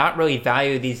also not really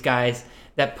value these guys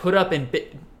that put up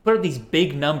these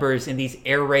big numbers in these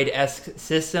air raid-esque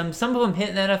systems. Some of them hit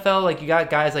in the NFL. You got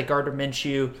guys like Gardner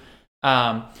Minshew.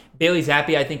 Bailey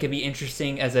Zappi, I think, could be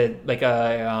interesting as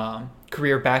a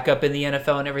career backup in the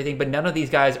NFL and everything. But none of these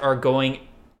guys are going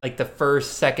the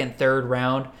first, second, third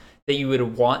round that you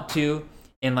would want to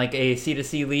in a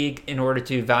C2C league in order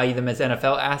to value them as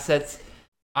NFL assets.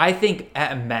 I think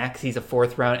at max he's a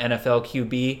fourth round NFL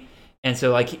QB, and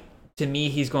so to me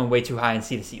he's going way too high in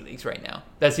C2C leagues right now.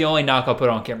 That's the only knock I'll put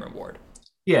on Cameron Ward.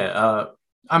 Yeah,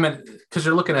 because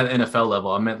you're looking at NFL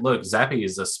level. Look, Zappi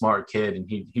is a smart kid, and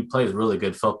he plays really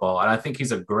good football, and I think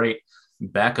he's a great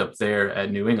backup there at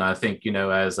New England. I think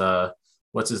as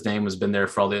what's his name has been there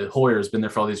for Hoyer's been there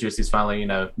for all these years. He's finally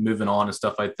moving on and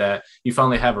stuff like that. You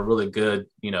finally have a really good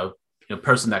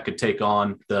person that could take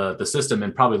on the system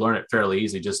and probably learn it fairly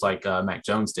easy, just like Mac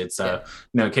Jones did. So,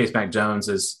 in case Mac Jones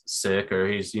is sick or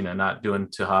he's, not doing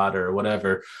too hot or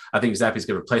whatever, I think Zappi's a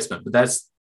good replacement. But that's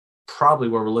probably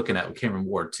where we're looking at with Cameron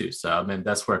Ward too. So,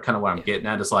 that's where kind of what I'm getting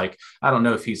at is I don't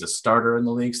know if he's a starter in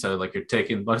the league. So you're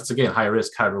taking, but it's again, high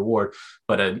risk, high reward,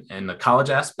 but in the college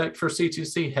aspect for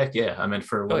C2C, heck yeah.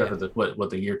 For whatever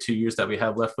the year, 2 years that we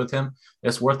have left with him,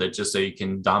 it's worth it just so you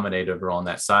can dominate over on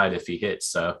that side if he hits.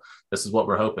 So this is what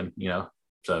we're hoping,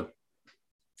 so.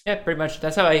 Yeah, pretty much.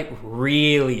 That's how I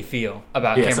really feel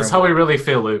about Cameron that's Ward. how we really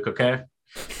feel, Luke. Okay.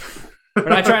 We're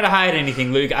not trying to hide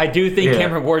anything, Luke. I do think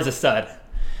Cameron Ward's a stud.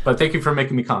 But thank you for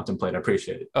making me contemplate. I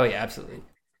appreciate it. Oh, yeah, absolutely.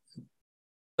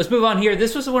 Let's move on here.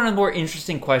 This was one of the more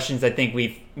interesting questions I think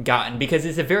we've gotten because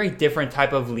it's a very different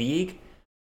type of league,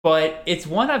 but it's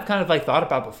one I've kind of thought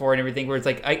about before and everything where it's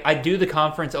I do the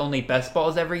conference-only best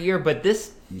balls every year, but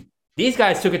these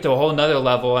guys took it to a whole nother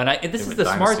level, and this is the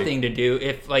smart thing to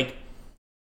do.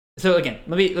 So again,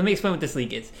 let me explain what this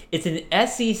league is. It's an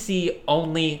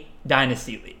SEC-only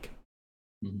dynasty league.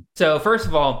 So first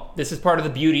of all, this is part of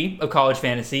the beauty of college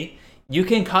fantasy. You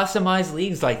can customize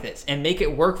leagues like this and make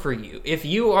it work for you. If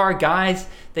you are guys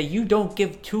that you don't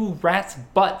give two rats'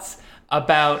 butts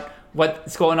about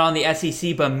what's going on in the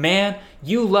SEC, but man,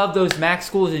 you love those MAC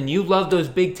schools and you love those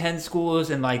Big Ten schools,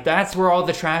 and that's where all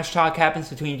the trash talk happens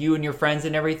between you and your friends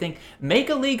and everything, make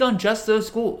a league on just those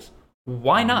schools.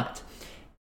 Why not?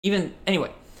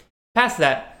 Anyway, past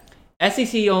that,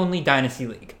 SEC only dynasty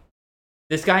league.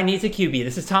 This guy needs a QB.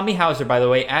 This is Tommy Hauser, by the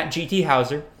way, at GT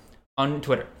Hauser on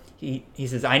Twitter. He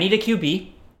says, I need a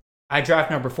QB. I draft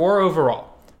number 4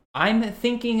 overall. I'm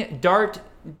thinking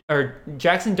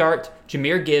Jackson Dart,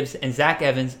 Jahmyr Gibbs, and Zach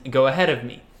Evans go ahead of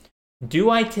me. Do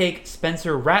I take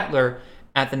Spencer Rattler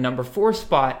at the number 4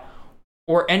 spot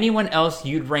or anyone else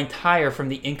you'd ranked higher from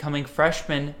the incoming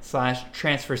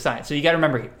freshman/transfer side? So you got to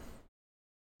remember here,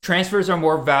 transfers are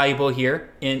more valuable here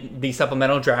in the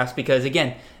supplemental drafts because,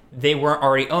 again, they weren't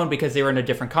already owned because they were in a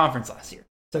different conference last year.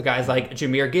 So guys like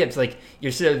Jahmyr Gibbs,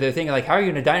 you're sitting there thinking, how are you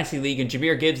in a dynasty league and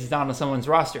Jahmyr Gibbs is not on someone's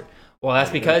roster? Well, that's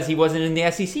because he wasn't in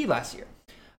the SEC last year.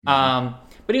 But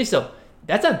even still,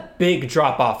 that's a big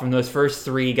drop off from those first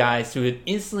 3 guys to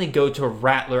instantly go to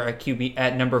Rattler at QB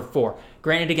at number 4.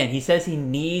 Granted, again, he says he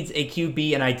needs a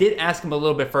QB, and I did ask him a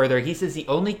little bit further. He says the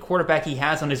only quarterback he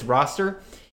has on his roster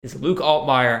is Luke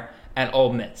Altmaier at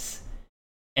Ole Miss.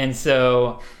 And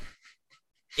so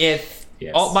if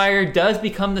Yes. Altmaier does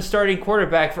become the starting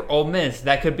quarterback for Ole Miss.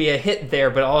 That could be a hit there,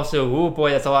 but also, oh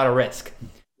boy, that's a lot of risk.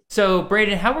 So,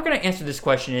 Brandon, how we're going to answer this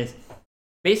question is,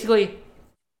 basically,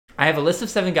 I have a list of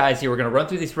 7 guys here. We're going to run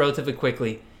through these relatively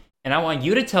quickly, and I want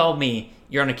you to tell me,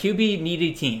 you're on a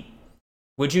QB-needy team.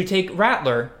 Would you take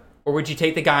Rattler, or would you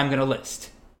take the guy I'm going to list?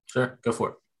 Sure, go for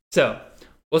it. So,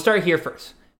 we'll start here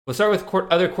first. We'll start with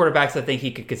other quarterbacks I think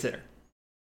he could consider.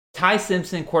 Ty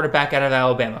Simpson, quarterback out of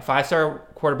Alabama. 5-star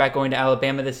quarterback going to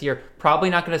Alabama this year. Probably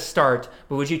not going to start,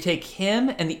 but would you take him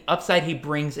and the upside he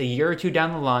brings a year or two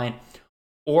down the line,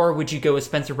 or would you go with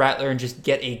Spencer Rattler and just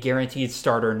get a guaranteed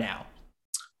starter now?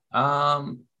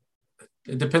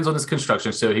 It depends on his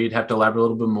construction, so he'd have to elaborate a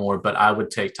little bit more, but I would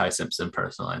take Ty Simpson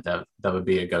personally. That would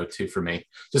be a go-to for me.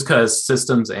 Just because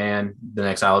systems and the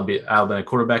next Alabama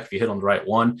quarterback, if you hit on the right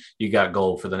one, you got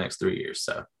gold for the next 3 years.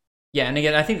 So. Yeah, and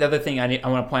again, I think the other thing I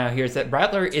want to point out here is that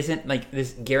Rattler isn't like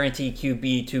this guaranteed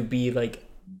QB to be like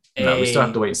no, we still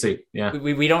have to wait and see. Yeah,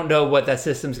 we don't know what that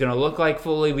system's going to look like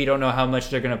fully. We don't know how much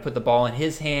they're going to put the ball in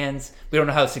his hands. We don't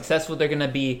know how successful they're going to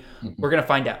be. We're going to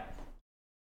find out.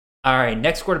 All right,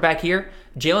 next quarterback here,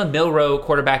 Jalen Milroe,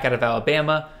 quarterback out of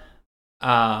Alabama.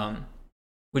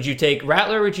 Would you take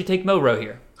Rattler or would you take Milroe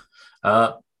here?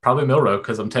 Probably Milroe,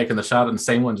 because I'm taking the shot at the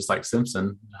same one, just like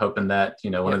Simpson, hoping that,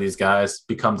 one of these guys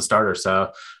become the starter.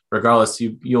 So regardless,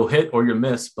 you'll hit or you'll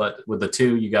miss, but with the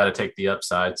 2, you got to take the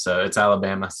upside. So it's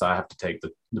Alabama, so I have to take the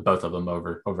both of them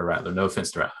over Rattler. No offense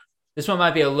to Rattler. This one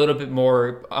might be a little bit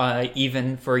more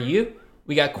even for you.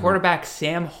 We got quarterback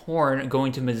Sam Horn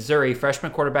going to Missouri,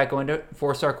 freshman quarterback going to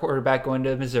 4-star quarterback going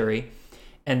to Missouri,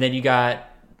 and then you got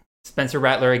Spencer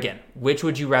Rattler again. Which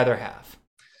would you rather have?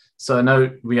 So I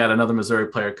know we got another Missouri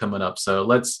player coming up. So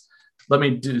let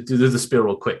me do the spiel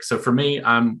real quick. So for me,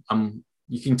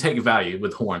 you can take value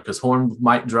with Horn because Horn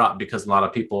might drop because a lot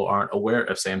of people aren't aware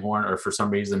of Sam Horn, or for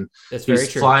some reason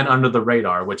he's flying under the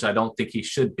radar, which I don't think he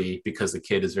should be because the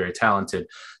kid is very talented.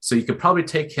 So you could probably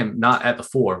take him not at the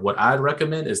 4. What I'd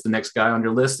recommend is the next guy on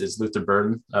your list is Luther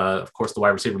Burden, of course, the wide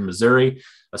receiver from Missouri,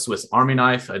 a Swiss Army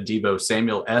knife, a Deebo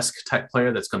Samuel-esque type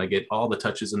player that's going to get all the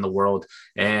touches in the world.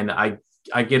 And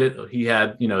I get it. He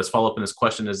had, his follow-up in his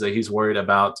question is that he's worried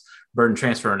about Burden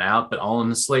transferring out, but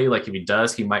honestly, like if he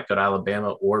does, he might go to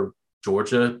Alabama or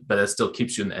Georgia, but that still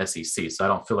keeps you in the SEC. So I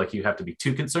don't feel like you have to be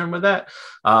too concerned with that.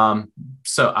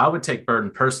 So I would take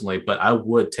Burden personally, but I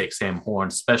would take Sam Horn,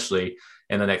 especially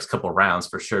in the next couple of rounds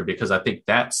for sure, because I think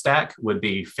that stack would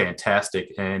be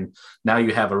fantastic. And now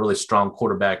you have a really strong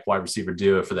quarterback wide receiver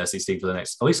duo for the SEC for the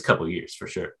next at least couple of years for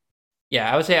sure. Yeah,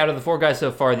 I would say out of the 4 guys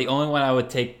so far, the only one I would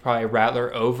take probably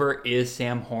Rattler over is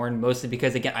Sam Horn, mostly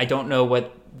because, again, I don't know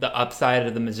what the upside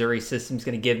of the Missouri system is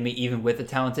going to give me, even with a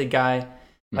talented guy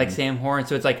like Sam Horn.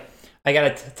 So it's like I got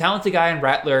a talented guy in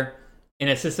Rattler in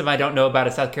a system I don't know about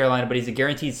at South Carolina, but he's a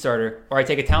guaranteed starter. Or I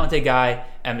take a talented guy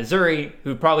at Missouri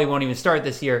who probably won't even start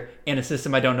this year in a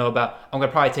system I don't know about. I'm going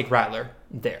to probably take Rattler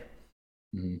there.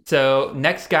 So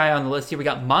next guy on the list here, we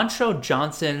got Montrell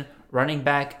Johnson, running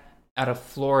back out of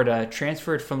Florida,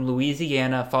 transferred from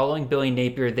Louisiana following Billy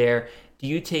Napier there. Do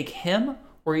you take him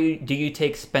or do you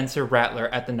take Spencer Rattler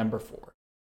at the number 4?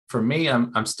 For me,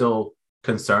 I'm still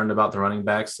concerned about the running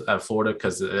backs out of Florida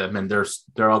because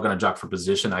they're all going to jock for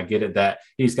position. I get it that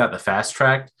he's got the fast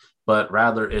track, but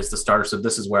Rattler is the starter. So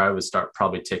this is where I would start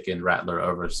probably taking Rattler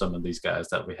over some of these guys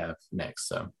that we have next.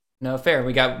 So no, fair.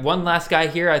 We got one last guy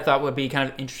here I thought would be kind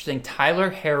of interesting.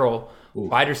 Tyler Harrell,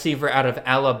 wide receiver out of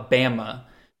Alabama.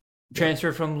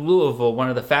 Transferred from Louisville, one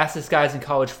of the fastest guys in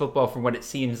college football from what it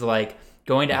seems like,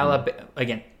 going to Alabama,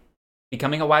 again,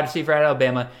 becoming a wide receiver at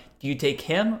Alabama. Do you take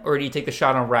him or do you take the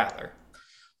shot on Rattler?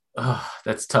 Oh,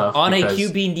 that's tough. On a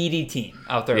QB-needy team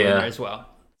out there, in there as well.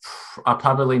 I'll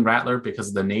probably lean Rattler because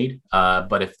of the need,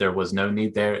 but if there was no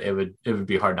need there, it would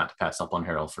be hard not to pass up on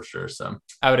Harrell for sure. So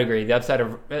I would agree. The upside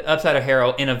of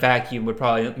Harrell in a vacuum would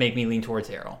probably make me lean towards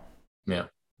Harrell. Yeah.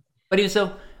 But even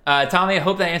so, Tommy, I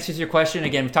hope that answers your question.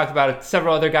 Again, we've talked about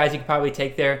several other guys you could probably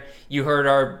take there. You heard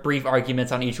our brief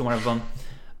arguments on each one of them.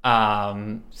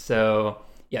 So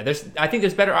yeah, I think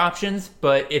there's better options,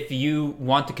 but if you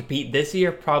want to compete this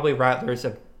year, probably Rattler is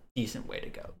a decent way to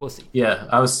go. We'll see. Yeah,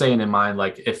 I was saying in mind,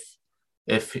 like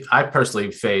if I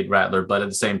personally fade Rattler, but at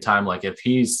the same time, like if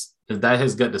that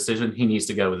his gut decision, he needs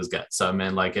to go with his gut. So,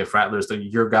 man, like if Rattler's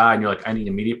your guy and you're like, I need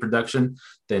immediate production,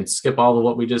 then skip all of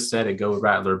what we just said and go with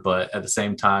Rattler. But at the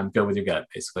same time, go with your gut,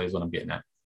 basically, is what I'm getting at.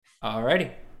 All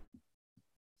righty.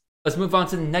 Let's move on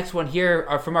to the next one here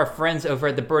from our friends over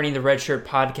at the Burning the Red Shirt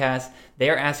podcast. They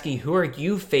are asking, who are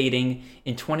you fading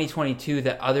in 2022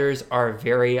 that others are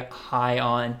very high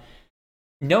on?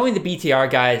 Knowing the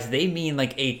BTR guys, they mean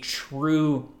like a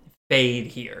true fade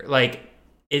here. Like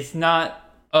it's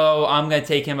not, oh, I'm going to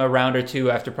take him a round or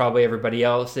two after probably everybody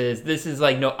else is. This is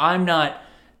like, no, I'm not.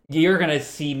 You're going to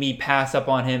see me pass up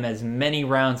on him as many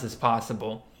rounds as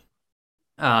possible.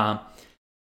 And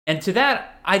to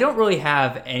that, I don't really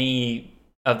have any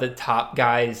of the top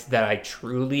guys that I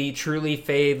truly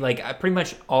fade. Like, pretty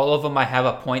much all of them, I have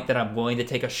a point that I'm willing to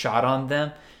take a shot on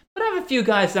them. But I have a few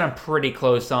guys that I'm pretty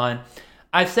close on.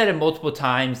 I've said it multiple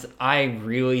times. I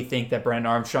really think that Brennan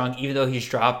Armstrong, even though he's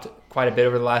dropped quite a bit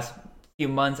over the last few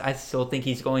months, I still think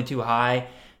he's going too high.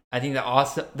 I think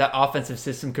that offensive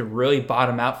system could really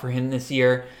bottom out for him this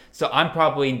year. So I'm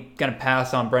probably going to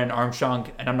pass on Brennan Armstrong,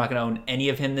 and I'm not going to own any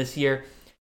of him this year.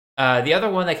 The other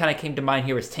one that kind of came to mind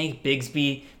here was Tank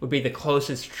Bigsby, would be the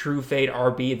closest true fade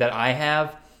RB that I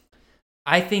have.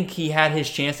 I think he had his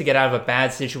chance to get out of a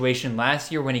bad situation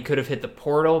last year when he could have hit the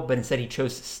portal, but instead he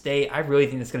chose to stay. I really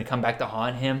think that's going to come back to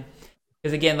haunt him.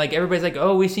 Because again, like everybody's like,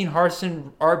 oh, we've seen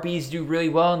Harsin RBs do really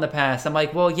well in the past. I'm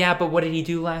like, well, yeah, but what did he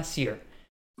do last year?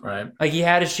 Right. Like, he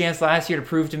had his chance last year to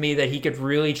prove to me that he could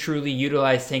really, truly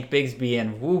utilize Tank Bigsby,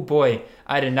 and woo boy,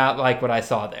 I did not like what I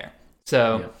saw there.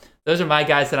 So those are my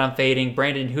guys that I'm fading.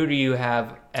 Brandon, who do you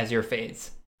have as your fades?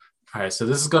 All right, so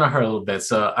this is going to hurt a little bit.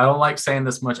 So I don't like saying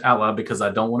this much out loud because I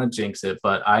don't want to jinx it,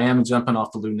 but I am jumping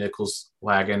off the Lew Nichols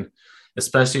wagon,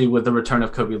 especially with the return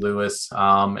of Kobe Lewis.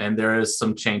 And there is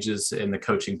some changes in the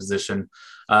coaching position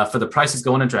for the prices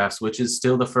going in drafts, which is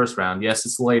still the first round. Yes,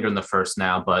 it's later in the first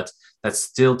now, but that's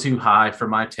still too high for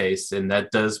my taste. And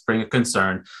that does bring a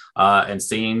concern. And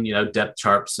seeing, depth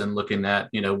charts and looking at,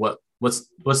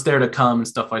 what's there to come and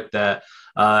stuff like that.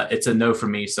 It's a no for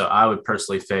me. So I would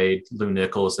personally fade Lew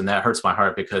Nichols, and that hurts my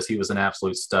heart because he was an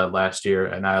absolute stud last year,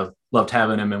 and I loved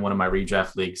having him in one of my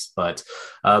redraft leagues. But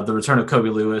the return of Kobe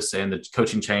Lewis and the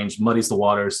coaching change muddies the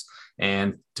waters,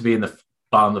 and to be in the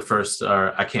bottom of the first,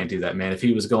 or I can't do that, man. If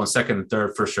he was going second and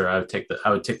third, for sure, I would take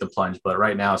the plunge. But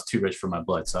right now, it's too rich for my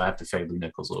blood, so I have to fade Lew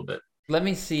Nichols a little bit. Let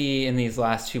me see in these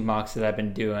last two mocks that I've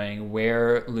been doing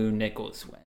where Lew Nichols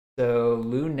went. So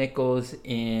Lew Nichols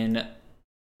in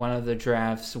one of the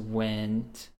drafts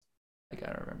went, I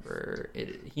gotta remember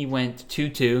it. He went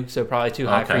 2-2, so probably too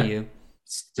high for you.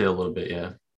 Still a little bit,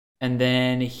 yeah. And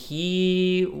then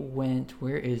he went,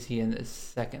 where is he in the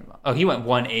second mock? Oh, he went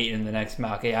 1-8 in the next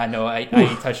mock. Yeah, I know, I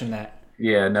ain't touching that.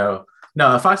 Yeah, no.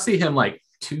 If I see him like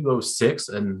 206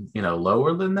 and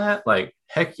lower than that, like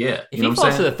heck yeah. If he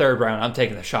falls to the third round, I'm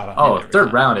taking the shot on him. Oh,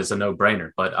 third round is a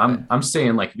no-brainer, but I'm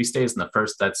saying like if he stays in the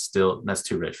first, that's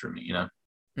too rich for me,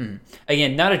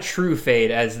 Again, not a true fade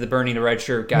as the burning the red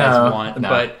shirt guys want,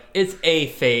 but it's a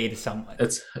fade somewhat.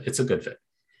 It's a good fit.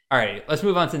 All right, let's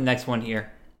move on to the next one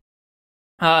here.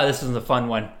 This is a fun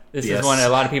one. This is one a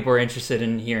lot of people are interested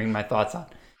in hearing my thoughts on.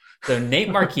 So Nate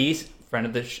Marquise, friend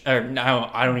of the no,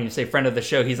 I don't even say friend of the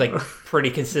show. He's like pretty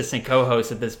consistent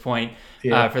co-host at this point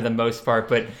for the most part.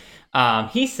 But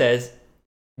he says,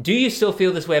 do you still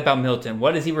feel this way about Milton?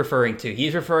 What is he referring to?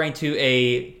 He's referring to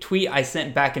a tweet I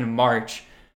sent back in March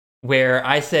where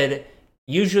I said,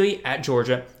 usually at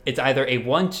Georgia, it's either a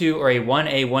 1-2 or a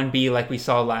 1A, 1B like we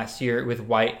saw last year with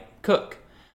White Cook.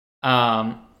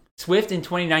 Swift in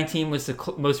 2019 was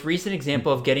the most recent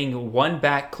example of getting one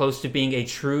back close to being a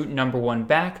true number one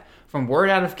back. From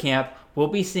word out of camp, we'll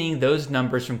be seeing those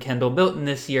numbers from Kendall Milton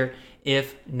this year,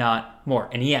 if not more.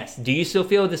 And yes, do you still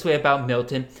feel this way about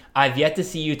Milton? I've yet to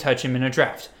see you touch him in a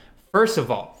draft. First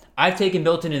of all, I've taken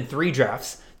Milton in 3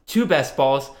 drafts, 2 best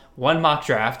balls, 1 mock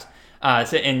draft.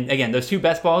 And again, those 2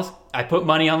 best balls, I put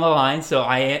money on the line, so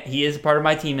he is a part of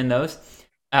my team in those.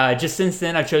 Just since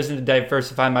then, I've chosen to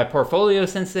diversify my portfolio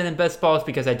since then in best balls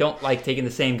because I don't like taking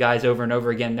the same guys over and over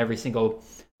again in every single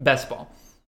best ball.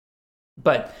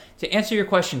 But to answer your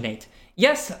question, Nate,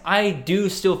 yes, I do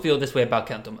still feel this way about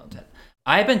Kendall Milton.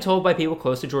 I've been told by people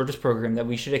close to Georgia's program that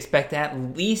we should expect at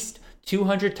least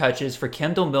 200 touches for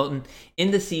Kendall Milton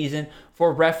in the season.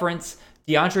 For reference,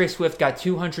 DeAndre Swift got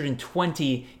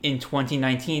 220 in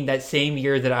 2019, that same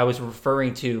year that I was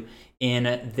referring to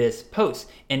in this post.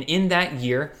 And in that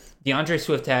year, DeAndre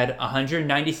Swift had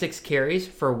 196 carries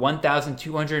for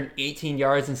 1,218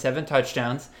 yards and 7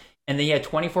 touchdowns. And then he had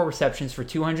 24 receptions for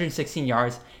 216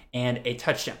 yards and a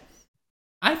touchdown.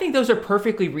 I think those are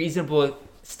perfectly reasonable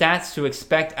stats to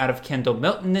expect out of Kendall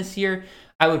Milton this year.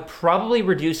 I would probably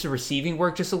reduce the receiving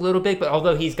work just a little bit, but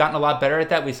although he's gotten a lot better at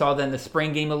that, we saw that in the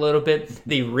spring game a little bit.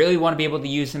 They really want to be able to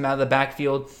use him out of the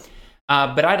backfield.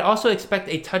 But I'd also expect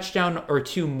a touchdown or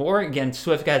 2 more. Again,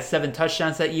 Swift got 7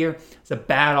 touchdowns that year. It's a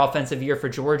bad offensive year for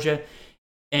Georgia.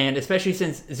 And especially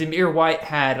since Zamir White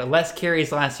had less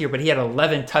carries last year, but he had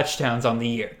 11 touchdowns on the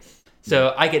year.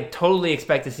 So I could totally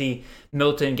expect to see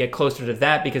Milton get closer to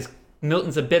that because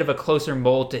Milton's a bit of a closer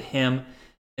mold to him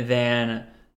than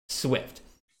Swift.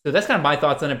 So that's kind of my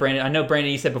thoughts on it, Brandon. I know,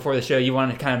 Brandon, you said before the show you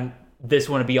want to kind of this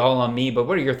one to be all on me, but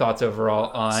what are your thoughts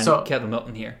overall on Kevin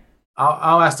Milton here?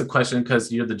 I'll ask the question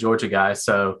because you're the Georgia guy.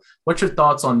 So what's your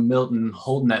thoughts on Milton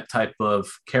holding that type of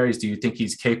carries? Do you think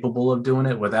he's capable of doing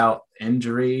it without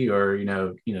injury or,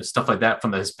 stuff like that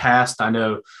from his past? I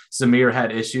know Zamir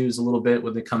had issues a little bit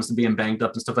when it comes to being banged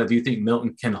up and stuff like that. Do you think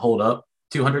Milton can hold up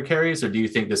 200 carries, or do you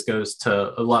think this goes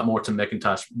to a lot more to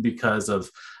McIntosh because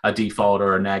of a default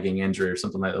or a nagging injury or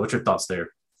something like that? What's your thoughts there?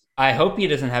 I hope he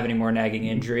doesn't have any more nagging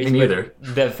injuries. Me neither.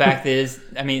 The fact is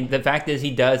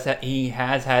he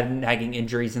has had nagging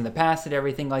injuries in the past and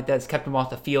everything like that. It's kept him off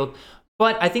the field.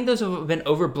 But I think those have been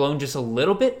overblown just a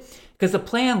little bit because the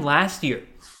plan last year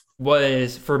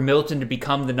was for Milton to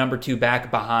become the number 2 back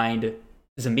behind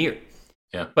Zamir.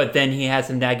 Yeah. But then he had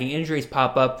some nagging injuries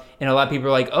pop up, and a lot of people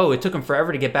are like, oh, it took him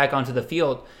forever to get back onto the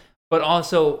field. But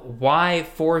also, why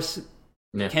force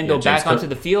Kendall back onto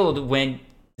the field when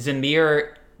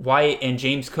Zamir, White, and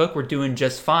James Cook were doing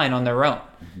just fine on their own?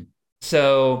 Mm-hmm.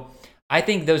 So I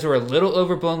think those were a little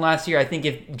overblown last year. I think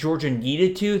if Georgia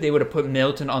needed to, they would have put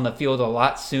Milton on the field a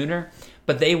lot sooner.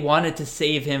 But they wanted to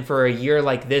save him for a year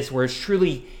like this where it's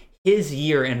truly his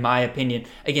year, in my opinion.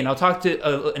 Again, I'll talk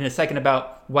to in a second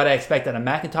about what I expect out of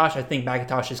McIntosh. I think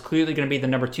McIntosh is clearly going to be the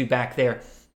number 2 back there.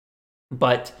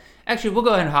 But actually, we'll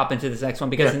go ahead and hop into this next one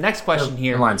because the next question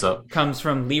here lines up. Comes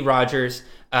from Lee Rogers.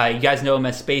 You guys know him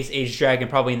as Space Age Dragon,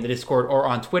 probably in the Discord or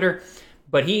on Twitter.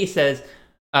 But he says,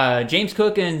 James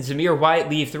Cook and Zamir White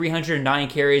leave 309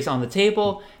 carries on the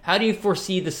table. How do you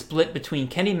foresee the split between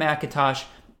Kenny McIntosh,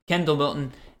 Kendall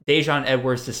Milton, Daijun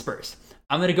Edwards dispersed?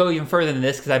 I'm going to go even further than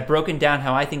this because I've broken down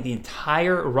how I think the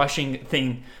entire rushing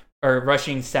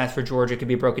stats for Georgia could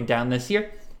be broken down this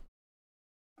year.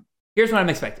 Here's what I'm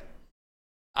expecting.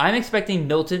 I'm expecting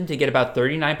Milton to get about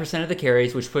 39% of the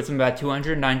carries, which puts him about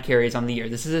 209 carries on the year.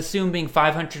 This is assuming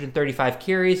 535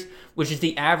 carries, which is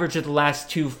the average of the last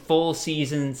 2 full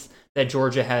seasons that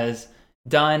Georgia has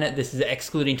done. This is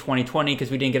excluding 2020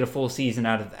 because we didn't get a full season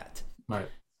out of that. Right.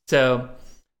 So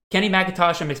Kenny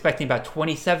McIntosh, I'm expecting about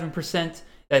 27%.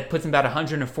 That puts him about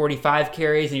 145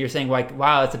 carries, and you're saying, like,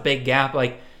 wow, that's a big gap.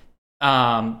 Like,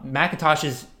 McIntosh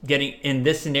is getting, in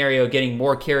this scenario, getting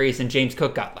more carries than James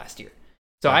Cook got last year.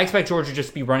 So I expect Georgia just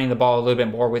to be running the ball a little bit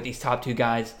more with these top 2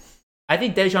 guys. I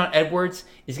think Daijun Edwards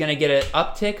is going to get an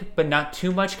uptick, but not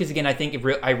too much, because again,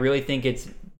 I really think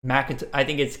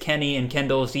it's Kenny and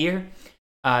Kendall's year.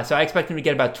 So I expect him to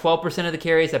get about 12% of the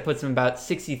carries. That puts him about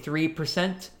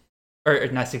 63%. Or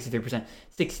not 63%,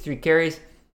 63 carries.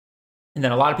 And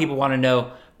then a lot of people want to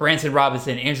know Branson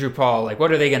Robinson, Andrew Paul, like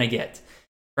what are they going to get?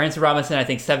 Branson Robinson, I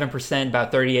think 7%,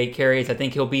 about 38 carries. I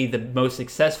think he'll be the most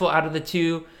successful out of the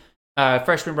 2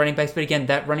 freshman running backs. But again,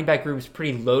 that running back group is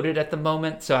pretty loaded at the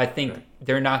moment. So I think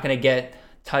they're not going to get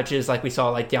touches like we saw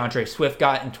like DeAndre Swift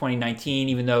got in 2019,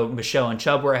 even though Michelle and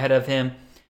Chubb were ahead of him.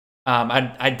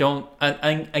 Again,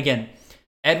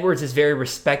 Edwards is very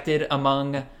respected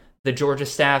among the Georgia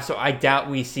staff, so I doubt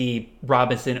we see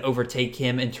Robinson overtake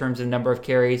him in terms of number of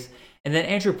carries. And then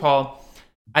Andrew Paul,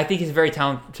 I think he's a very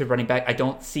talented running back. I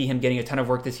don't see him getting a ton of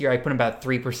work this year. I put him about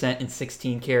 3% in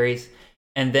 16 carries.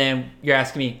 And then you're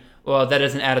asking me, well, that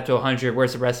doesn't add up to 100.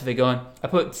 Where's the rest of it going? I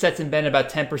put Stetson Bennett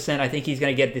about 10%. I think he's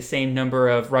going to get the same number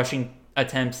of rushing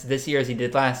attempts this year as he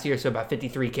did last year, so about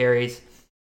 53 carries.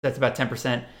 That's about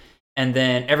 10%. And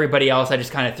then everybody else, I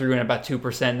just kind of threw in about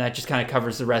 2%, and that just kind of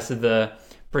covers the rest of the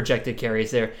projected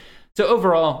carries there. So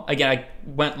overall, again, I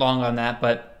went long on that,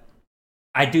 but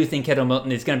I do think Kendall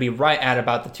Milton is going to be right at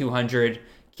about the 200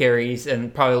 carries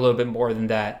and probably a little bit more than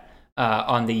that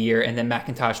on the year. And then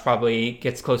McIntosh probably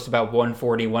gets close to about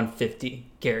 140,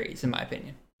 150 carries, in my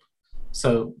opinion.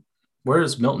 So where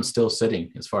is Milton still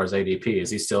sitting as far as ADP?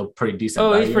 Is he still pretty decent?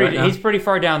 Oh, he's pretty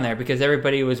far down there because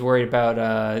everybody was worried about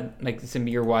like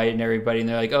Zamir White and everybody. And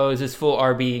they're like, oh, is this full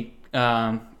RB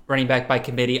running back by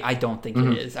committee? I don't think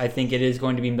it is. I think it is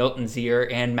going to be Milton's year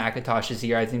and McIntosh's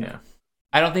year.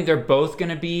 I don't think they're both going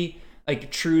to be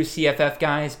like true CFF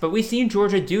guys, but we've seen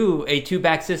Georgia do a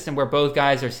 2-back system where both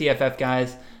guys are CFF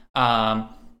guys.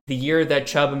 The year that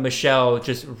Chubb and Michelle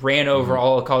just ran over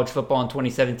all of college football in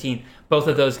 2017, both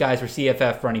of those guys were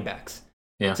CFF running backs.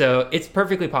 Yeah. So it's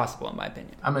perfectly possible, in my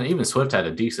opinion. I mean, even Swift had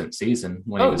a decent season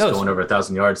when he was going over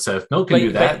 1,000 yards. So if Milton can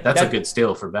do that, that's a good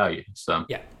steal for value. So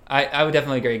yeah, I would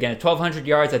definitely agree. Again, 1,200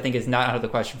 yards, I think, is not out of the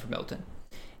question for Milton.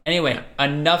 Anyway,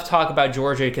 enough talk about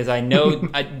Georgia because I know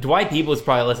Dwight Peoples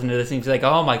probably listening to this and he's like,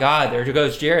 oh my God, there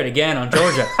goes Jared again on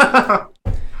Georgia.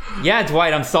 Yeah,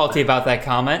 Dwight, I'm salty about that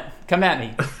comment. Come at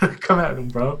me. Come at him,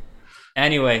 bro.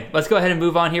 Anyway, let's go ahead and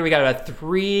move on here. We got about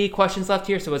 3 questions left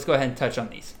here, so let's go ahead and touch on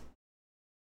these.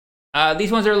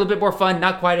 These ones are a little bit more fun,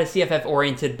 not quite as CFF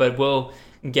oriented, but we'll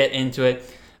get into it.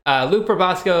 Luke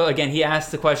Probosco, again, he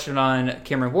asked the question on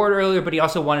Cameron Ward earlier, but he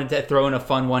also wanted to throw in a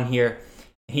fun one here.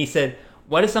 He said,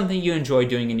 what is something you enjoy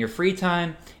doing in your free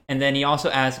time? And then he also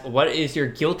asked, what is your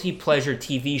guilty pleasure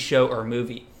TV show or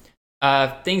movie?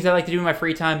 Things I like to do in my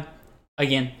free time.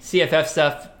 Again, CFF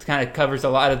stuff kind of covers a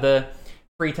lot of the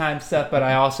free time stuff, but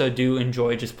I also do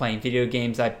enjoy just playing video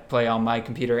games. I play on my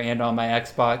computer and on my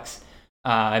Xbox.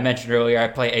 I mentioned earlier I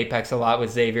play Apex a lot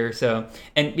with Xavier. So,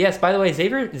 and yes, by the way,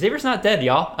 Xavier's not dead,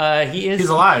 y'all. He's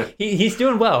alive. He's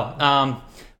doing well.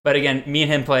 But again, me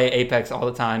and him play Apex all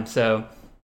the time. So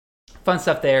fun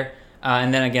stuff there.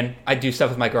 And then again, I do stuff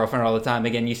with my girlfriend all the time.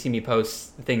 Again, you see me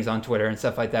post things on Twitter and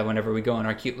stuff like that whenever we go on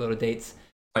our cute little dates.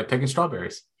 Like picking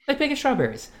strawberries.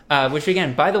 Which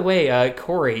again, by the way,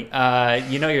 Corey,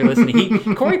 you're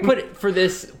listening. Corey put for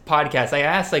this podcast. I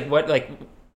asked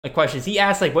questions. He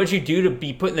asked what did you do to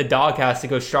be put in the doghouse to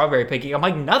go strawberry picking? I'm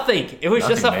like, nothing. It was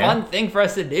just a fun thing for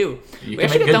us to do. You can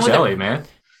make good jelly, man.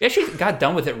 We actually got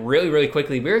done with it really, really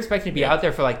quickly. We were expecting to be out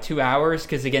there for 2 hours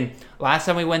because again, last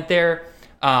time we went there,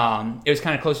 it was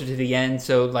kind of closer to the end,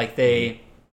 so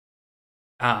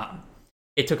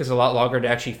it took us a lot longer to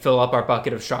actually fill up our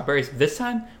bucket of strawberries. This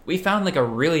time, we found a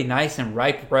really nice and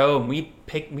ripe row, and we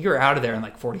were out of there in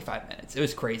 45 minutes. It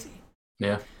was crazy.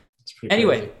 Yeah. It's pretty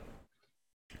crazy.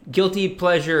 Guilty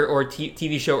pleasure or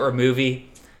TV show or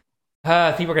movie.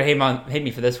 People are gonna hate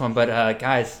me for this one, but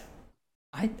guys,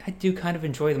 I do kind of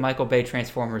enjoy the Michael Bay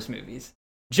Transformers movies.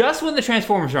 Just when the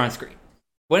Transformers are on screen.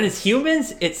 When it's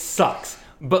humans, it sucks.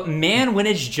 But man, when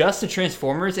it's just the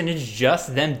Transformers and it's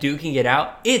just them duking it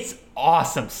out, it's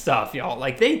awesome stuff, y'all.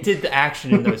 They did the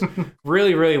action in those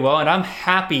really, really well, and I'm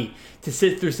happy to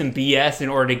sit through some BS in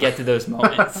order to get to those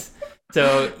moments.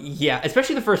 So yeah,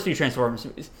 especially the first two Transformers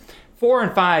movies. 4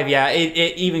 and 5, yeah,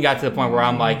 it even got to the point where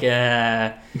I'm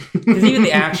because even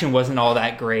the action wasn't all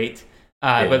that great.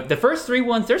 But the first 3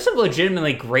 ones, there's some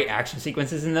legitimately great action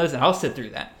sequences in those, and I'll sit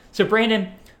through that. So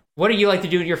Brandon, what do you like to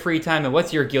do in your free time, and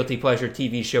what's your guilty pleasure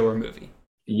TV show or movie?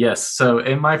 Yes. So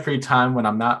in my free time, when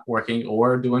I'm not working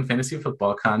or doing fantasy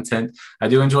football content, I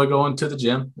do enjoy going to the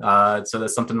gym. So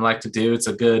that's something I like to do. It's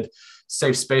a good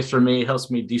safe space for me. Helps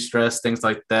me de-stress, things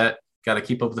like that. Got to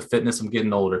keep up with the fitness. I'm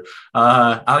getting older.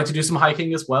 I like to do some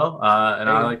hiking as well. And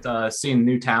I like seeing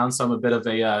new towns. So I'm a bit of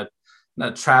a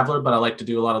not traveler, but I like to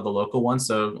do a lot of the local ones.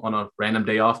 So on a random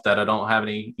day off that I don't have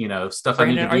any, stuff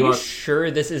Brandon, I need to do. Are you sure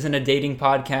this isn't a dating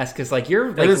podcast? Because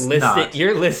you're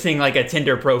listing a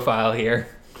Tinder profile here.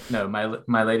 No,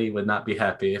 my lady would not be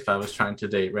happy if I was trying to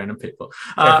date random people.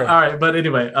 All right, but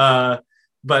anyway,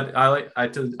 but I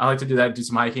like to do that. Do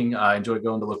some hiking. I enjoy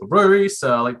going to local breweries,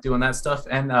 so I like doing that stuff.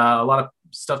 And a lot of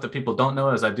stuff that people don't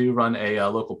know is I do run a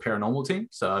local paranormal team.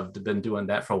 So I've been doing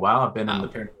that for a while. I've been in the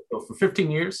paranormal field for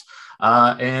 15 years,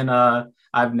 and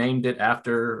I've named it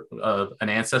after an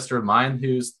ancestor of mine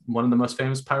who's one of the most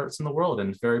famous pirates in the world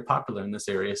and very popular in this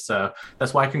area. So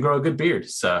that's why I can grow a good beard.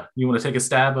 So you want to take a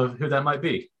stab of who that might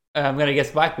be? I'm going to guess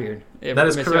Blackbeard. That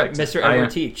is correct. Mr. Edward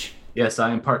Teach. Yes, I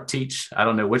am part Teach. I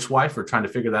don't know which wife. We're trying to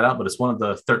figure that out, but it's one of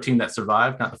the 13 that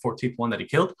survived, not the 14th one that he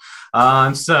killed.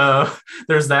 So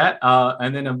there's that.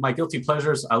 And then my guilty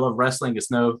pleasures, I love wrestling.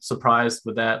 It's no surprise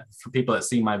with that. For people that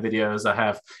see my videos, I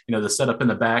have, the setup in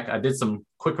the back. I did some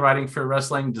quick writing for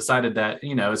wrestling, decided that,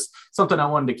 it's something I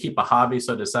wanted to keep a hobby.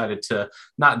 So I decided to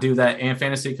not do that and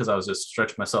fantasy because I was just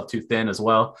stretching myself too thin as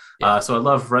well. Yeah. So I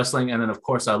love wrestling. And then, of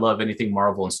course, I love anything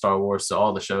Marvel and Star Wars. So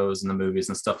all the shows and the movies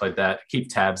and stuff like that.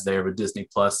 Keep tabs there with Disney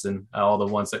Plus and all the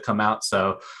ones that come out.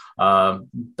 So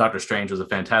Doctor Strange was a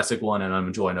fantastic one, and I'm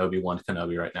enjoying Obi-Wan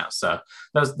Kenobi right now. So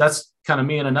that's kind of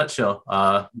me in a nutshell.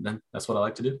 That's what I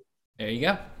like to do. There you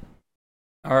go.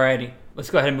 All righty.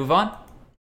 Let's go ahead and move on.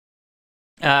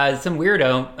 Some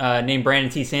weirdo named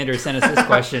Brandon T. Sanders sent us this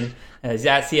question. He's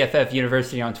at CFF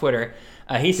University on Twitter.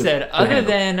 He said, other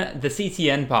than the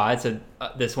CTN pod, so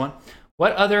this one,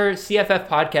 what other CFF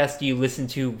podcasts do you listen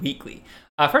to weekly?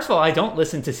 First of all, I don't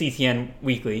listen to CTN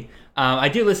weekly. I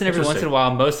do listen every once in a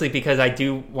while, mostly because I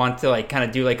do want to kind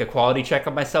of do a quality check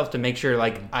of myself to make sure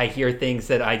I hear things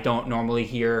that I don't normally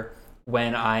hear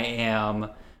when I am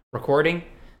recording.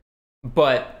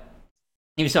 But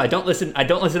even so, I don't listen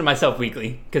to myself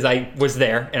weekly because I was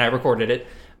there and I recorded it.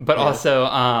 But also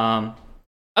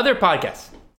other podcasts.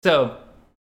 So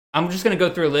I'm just going to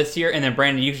go through a list here, and then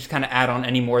Brandon, you just kind of add on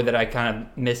any more that I kind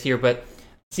of miss here. But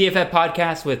CFF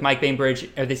podcast with Mike Bainbridge,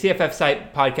 or the CFF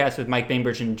site podcast with Mike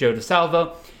Bainbridge and Joe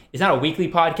DeSalvo. It's not a weekly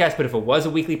podcast, but if it was a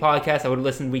weekly podcast, I would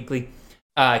listen weekly.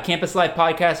 Campus Life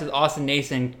podcast with Austin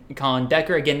Nace and Colin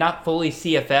Decker. Again, not fully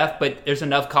CFF, but there's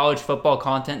enough college football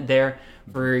content there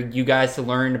for you guys to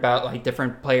learn about like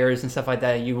different players and stuff like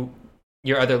that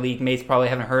your other league mates probably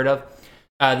haven't heard of.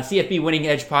 The CFB Winning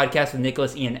Edge podcast with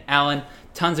Nicholas Ian Allen.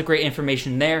 Tons of great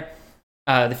information there.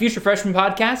 The Future Freshman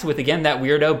podcast with, again, that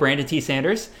weirdo Brandon T.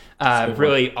 Sanders.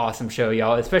 Really awesome show,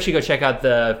 y'all. Especially go check out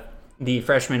the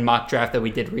freshman mock draft that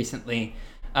we did recently.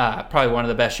 Probably one of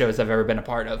the best shows I've ever been a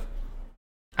part of.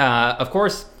 Of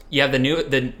course, you have the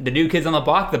new kids on the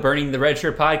block, the Burning the Red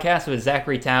Shirt podcast with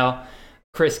Zachary Tao,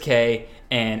 Chris K,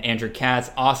 and Andrew Katz.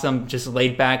 Awesome, just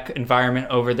laid back environment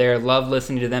over there. Love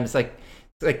listening to them. It's like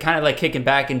kind of like kicking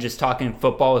back and just talking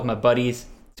football with my buddies.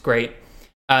 It's great.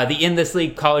 The In This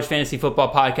League College Fantasy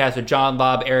Football podcast with John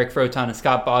Lobb, Eric Froton, and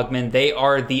Scott Bogman. They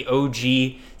are the OG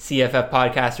CFF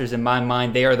podcasters in my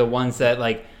mind. They are the ones that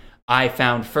like I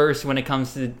found first when it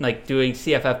comes to like doing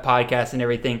CFF podcasts and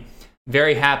everything.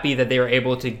 Very happy that they were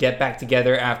able to get back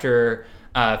together after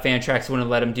Fantrax wouldn't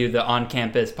let them do the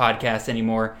on-campus podcast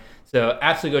anymore. So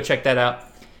absolutely go check that out.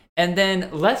 And then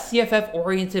less CFF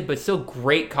oriented, but still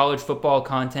great college football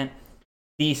content.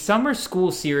 The Summer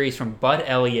School series from Bud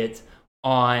Elliott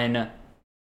on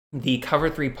the Cover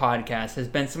 3 podcast has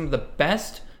been some of the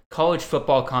best college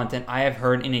football content I have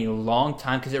heard in a long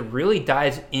time, because it really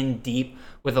dives in deep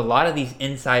with a lot of these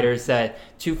insiders that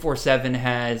 247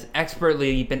 has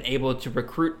expertly been able to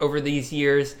recruit over these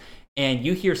years, and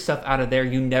you hear stuff out of there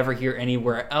you never hear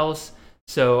anywhere else.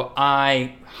 So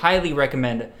I highly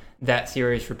recommend that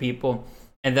series for people.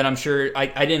 And then I'm sure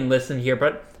I didn't listen here,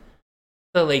 but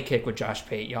The Late Kick with Josh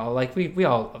Pate, y'all. Like we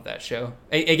all love that show.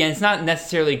 Again, it's not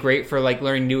necessarily great for like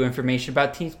learning new information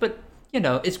about teams, but you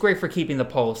know, it's great for keeping the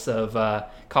pulse of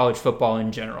college football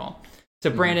in general. So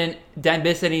Brandon, did I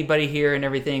miss anybody here and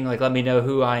everything? Like, let me know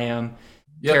who I am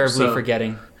terribly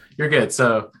forgetting. You're good.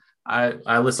 So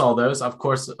I list all those. Of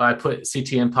course, I put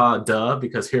CTN Pod,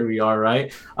 because here we are,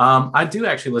 right? I do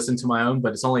actually listen to my own,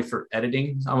 but it's only for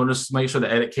editing. I want to just make sure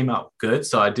the edit came out good.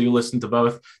 So I do listen to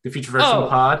both the Future Freshman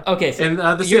Pod. Okay, so and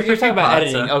the you're talking about pod,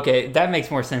 editing. So. Okay, that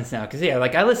makes more sense now. Because, yeah,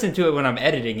 like I listen to it when I'm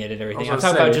editing it and everything. I'm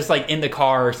talking about just like in the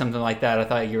car or something like that. I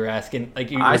thought you were asking.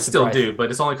 Like I still do,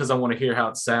 but it's only because I want to hear how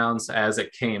it sounds as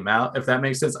it came out, if that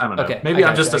makes sense. I don't know. Okay, maybe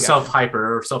I'm just a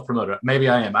self-hyper or self-promoter. Maybe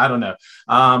I am. I don't know.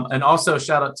 And also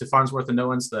shout out to Farnsworth and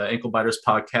Nowens, the Ankle Biters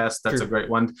podcast. That's a great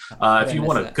one. If you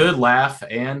want a good laugh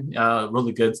and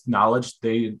really good knowledge,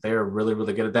 they're really,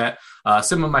 really good at that.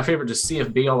 Some of my favorite, just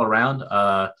CFB all around.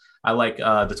 I like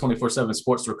the 24/7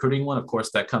 sports recruiting one. Of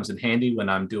course, that comes in handy when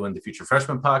I'm doing the Future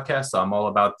Freshman podcast. So I'm all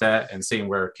about that and seeing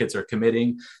where kids are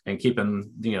committing and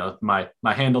keeping, my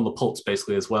hand on the pulse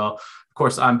basically as well. Of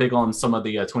course, I'm big on some of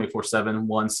the 24/7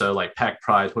 ones. So like Pack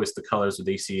Pride, Hoist the Colors with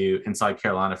ECU, Inside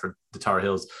Carolina for the Tar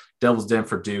Heels, Devil's Den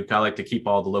for Duke. I like to keep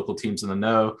all the local teams in the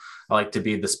know. I like to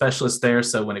be the specialist there.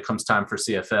 So when it comes time for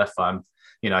CFF,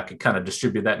 I can kind of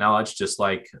distribute that knowledge just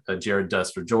like Jared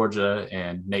does for Georgia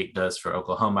and Nate does for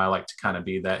Oklahoma. I like to kind of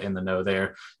be that in the know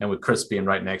there. And with Chris being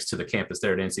right next to the campus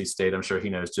there at NC State, I'm sure he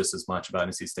knows just as much about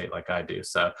NC State like I do.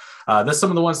 So that's some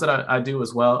of the ones that I do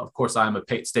as well. Of course, I'm a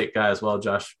Pate State guy as well.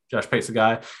 Josh Pate's a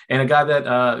guy. And a guy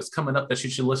that is coming up that you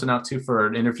should listen out to for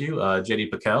an interview,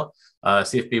 JD Piquel.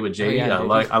 CFB with JD.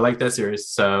 I like that series.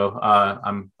 So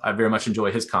I very much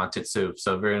enjoy his content too.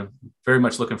 So very, very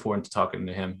much looking forward to talking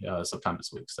to him sometime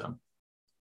this week. So.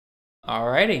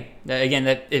 Alrighty. Again,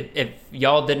 that if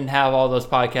y'all didn't have all those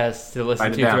podcasts to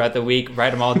listen to throughout the week,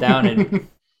 write them all down and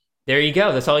there you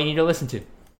go. That's all you need to listen to.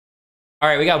 All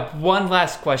right, we got one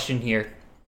last question here.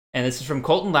 And this is from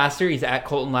Colton Laster. He's at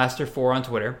Colton Laster 4 on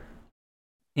Twitter.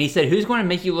 And he said, who's going to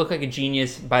make you look like a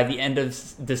genius by the end of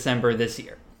December this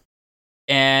year?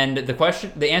 And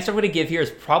the answer I'm going to give here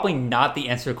is probably not the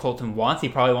answer Colton wants. He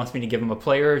probably wants me to give him a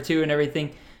player or two and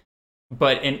everything.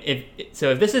 But if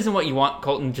this isn't what you want,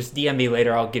 Colton, just DM me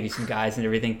later. I'll give you some guys and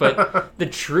everything. But the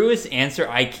truest answer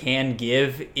I can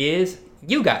give is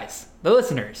you guys, the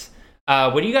listeners.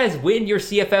 When you guys win your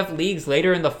CFF leagues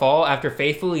later in the fall after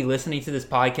faithfully listening to this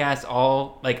podcast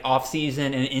all like off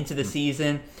season and into the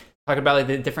season, talking about like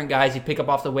the different guys you pick up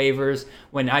off the waivers.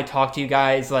 When I talk to you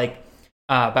guys like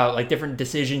about like different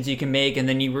decisions you can make, and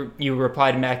then you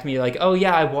replied back to me like, oh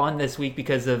yeah, I won this week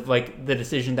because of like the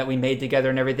decision that we made together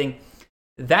and everything.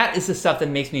 That is the stuff that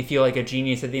makes me feel like a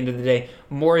genius at the end of the day,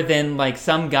 more than like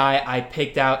some guy I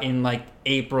picked out in like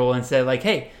April and said like,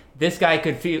 hey, this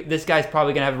guy's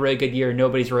probably gonna have a really good year.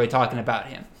 Nobody's really talking about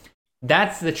him.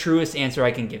 That's the truest answer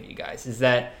I can give you guys, is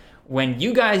that when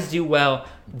you guys do well,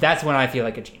 that's when I feel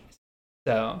like a genius.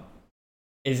 So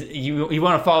you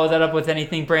want to follow that up with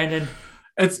anything, Brandon?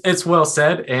 It's well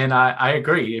said, and I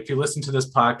agree. If you listen to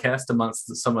this podcast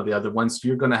amongst some of the other ones,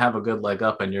 you're going to have a good leg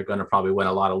up, and you're going to probably win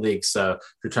a lot of leagues. So if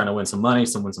you're trying to win some money,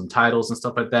 win some titles and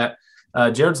stuff like that,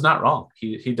 Jared's not wrong.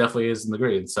 He definitely is in the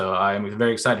green. So I'm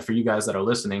very excited for you guys that are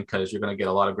listening because you're going to get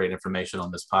a lot of great information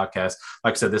on this podcast.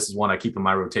 Like I said, this is one I keep in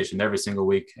my rotation every single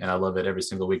week, and I love it every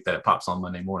single week that it pops on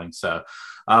Monday morning. So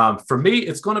for me,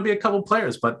 it's going to be a couple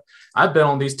players, but I've been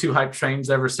on these two hype trains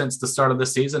ever since the start of the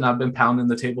season. I've been pounding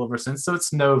the table ever since, so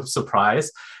it's no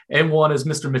surprise. And one is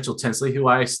Mr. Mitchell Tinsley, who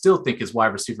I still think is wide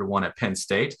receiver 1 at Penn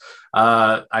State.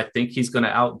 I think he's going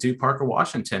to outdo Parker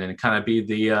Washington and kind of be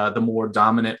the more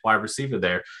dominant wide receiver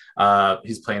there.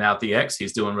 He's playing out the X.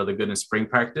 He's doing really good in spring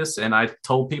practice. And I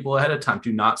told people ahead of time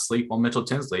to not sleep on Mitchell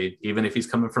Tinsley, even if he's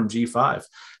coming from G5.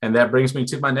 And that brings me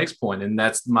to my next point, and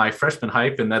that's my freshman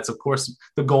hype. And that's, of course,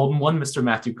 the golden one, Mr.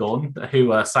 Matthew Golden,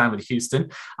 who signed with Houston.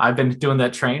 I've been doing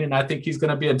that train, and I think he's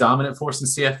going to be a dominant force in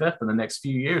CFF in the next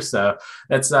few years. So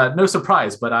that's no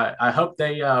surprise, but I hope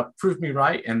they prove me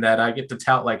right and that I get to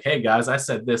tout like, hey, guys, I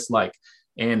said this like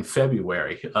in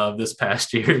February of this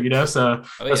past year, so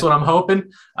that's what I'm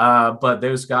hoping. But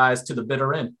those guys to the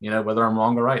bitter end, whether I'm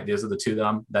wrong or right, these are the two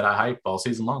that I hype all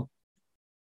season long.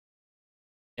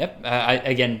 Yep.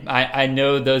 I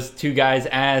know those two guys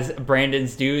as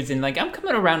Brandon's dudes, and like I'm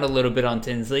coming around a little bit on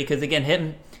Tinsley because again,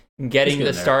 him getting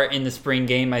the start in the spring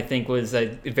game I think was a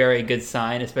very good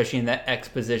sign, especially in that X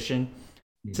position.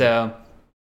 Mm-hmm. So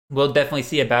we'll definitely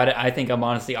see about it. I think I'm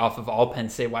honestly off of all Penn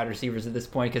State wide receivers at this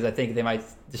point because I think they might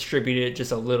distribute it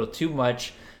just a little too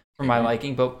much for my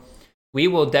liking, but we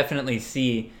will definitely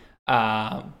see.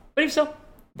 But if so,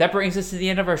 that brings us to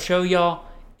the end of our show, y'all.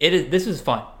 This was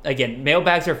fun. Again,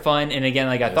 mailbags are fun, and again,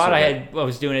 like I thought I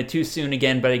was doing it too soon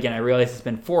again, but again, I realized it's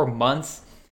been 4 months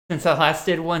since I last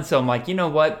did one, so I'm like, you know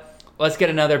what? Let's get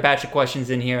another batch of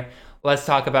questions in here. Let's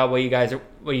talk about what you guys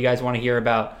want to hear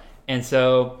about. And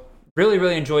so, really,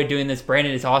 really enjoyed doing this.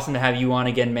 Brandon, it's awesome to have you on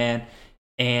again, man.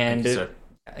 And Thank you, sir.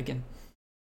 Again,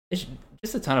 it's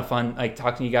just a ton of fun, like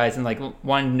talking to you guys and like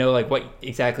wanting to know like what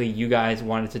exactly you guys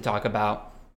wanted to talk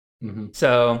about. Mm-hmm.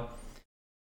 So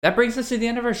that brings us to the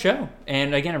end of our show.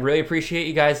 And again, I really appreciate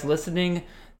you guys listening.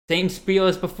 Same spiel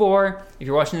as before. If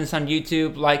you're watching this on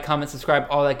YouTube, like, comment, subscribe,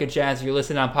 all that good jazz. If you're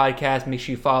listening on podcast, make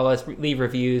sure you follow us, leave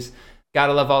reviews.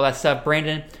 Gotta love all that stuff.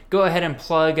 Brandon, go ahead and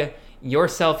plug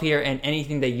yourself here and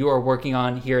anything that you are working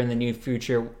on here in the near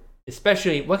future.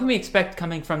 Especially, what can we expect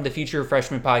coming from the Future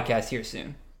Freshman podcast here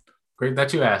soon? Great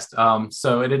that you asked.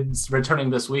 So it is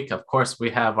returning this week. Of course, we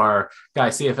have our guy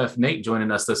CFF Nate joining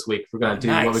us this week. We're going to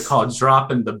do what we call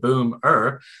dropping the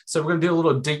boomer. So we're going to do a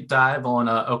little deep dive on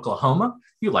Oklahoma.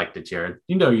 You liked it, Jared.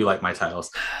 You know you like my titles.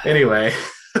 Anyway.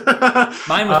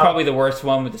 Mine was probably the worst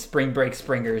one with the spring break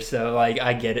springers. So like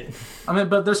I get it. I mean,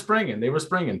 but they're springing. They were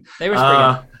springing. We're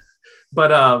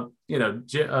going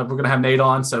to have Nate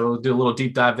on, so we'll do a little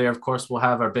deep dive there. Of course, we'll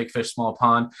have our Big Fish, Small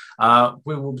Pond.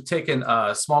 We will be taking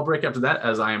a small break after that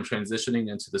as I am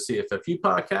transitioning into the CFFU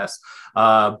podcast.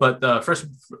 But the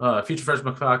Future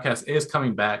Freshman podcast is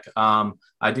coming back.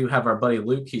 I do have our buddy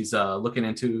Luke. He's looking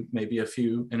into maybe a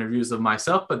few interviews of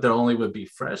myself, but there only would be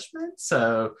freshmen.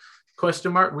 So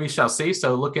question mark, we shall see.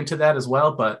 So look into that as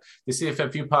well. But the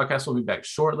CFFU podcast will be back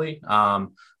shortly.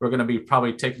 We're going to be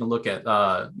probably taking a look at,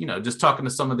 just talking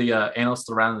to some of the analysts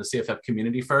around the CFF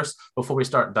community first before we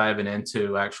start diving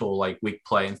into actual like week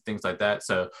play and things like that.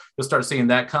 So you'll start seeing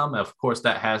that come. Of course,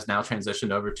 that has now transitioned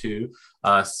over to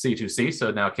C2C. So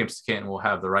now Campus Canton will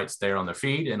have the rights there on their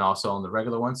feed and also on the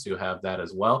regular one. So you'll have that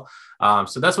as well.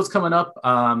 So that's what's coming up.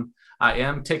 I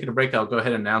am taking a break. I'll go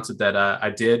ahead and announce it that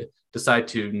I did decide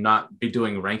to not be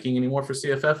doing ranking anymore for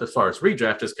CFF as far as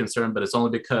redraft is concerned, but it's only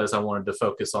because I wanted to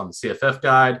focus on the CFF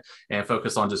guide and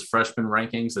focus on just freshman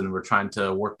rankings. And we're trying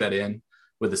to work that in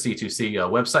with the C2C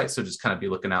website. So just kind of be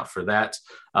looking out for that.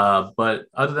 But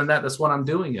other than that, that's what I'm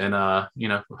doing. And,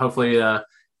 hopefully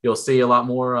you'll see a lot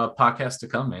more podcasts to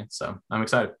come, man. So I'm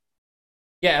excited.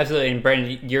 Yeah, absolutely. And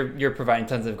Brandon, you're providing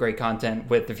tons of great content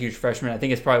with the Future Freshman. I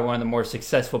think it's probably one of the more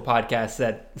successful podcasts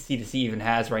that C2C even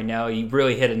has right now. You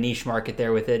really hit a niche market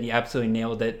there with it. You absolutely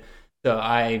nailed it. So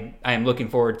I am looking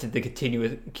forward to the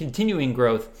continuing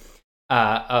growth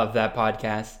of that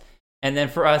podcast. And then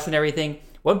for us and everything,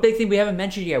 one big thing we haven't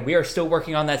mentioned yet, we are still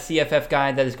working on that CFF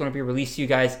guide that is going to be released to you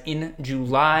guys in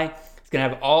July. It's going to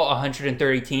have all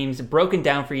 130 teams broken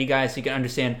down for you guys so you can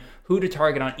understand who to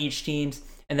target on each teams.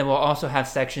 And then we'll also have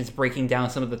sections breaking down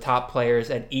some of the top players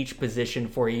at each position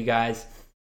for you guys.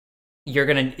 You're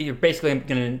basically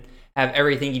gonna have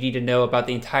everything you need to know about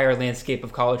the entire landscape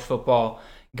of college football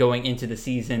going into the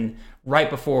season right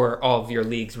before all of your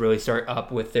leagues really start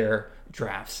up with their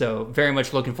drafts. So very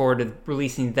much looking forward to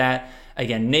releasing that.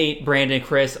 Again, Nate, Brandon,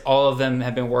 Chris, all of them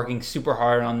have been working super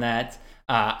hard on that.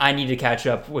 I need to catch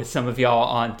up with some of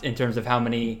y'all in terms of how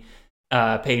many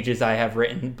pages I have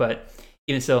written, but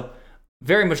even so,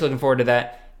 very much looking forward to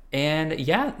that. And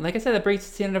yeah, like I said, that brings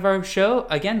us to the end of our show.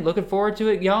 Again, looking forward to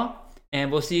it, y'all.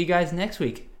 And we'll see you guys next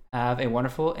week. Have a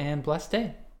wonderful and blessed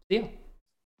day. See you.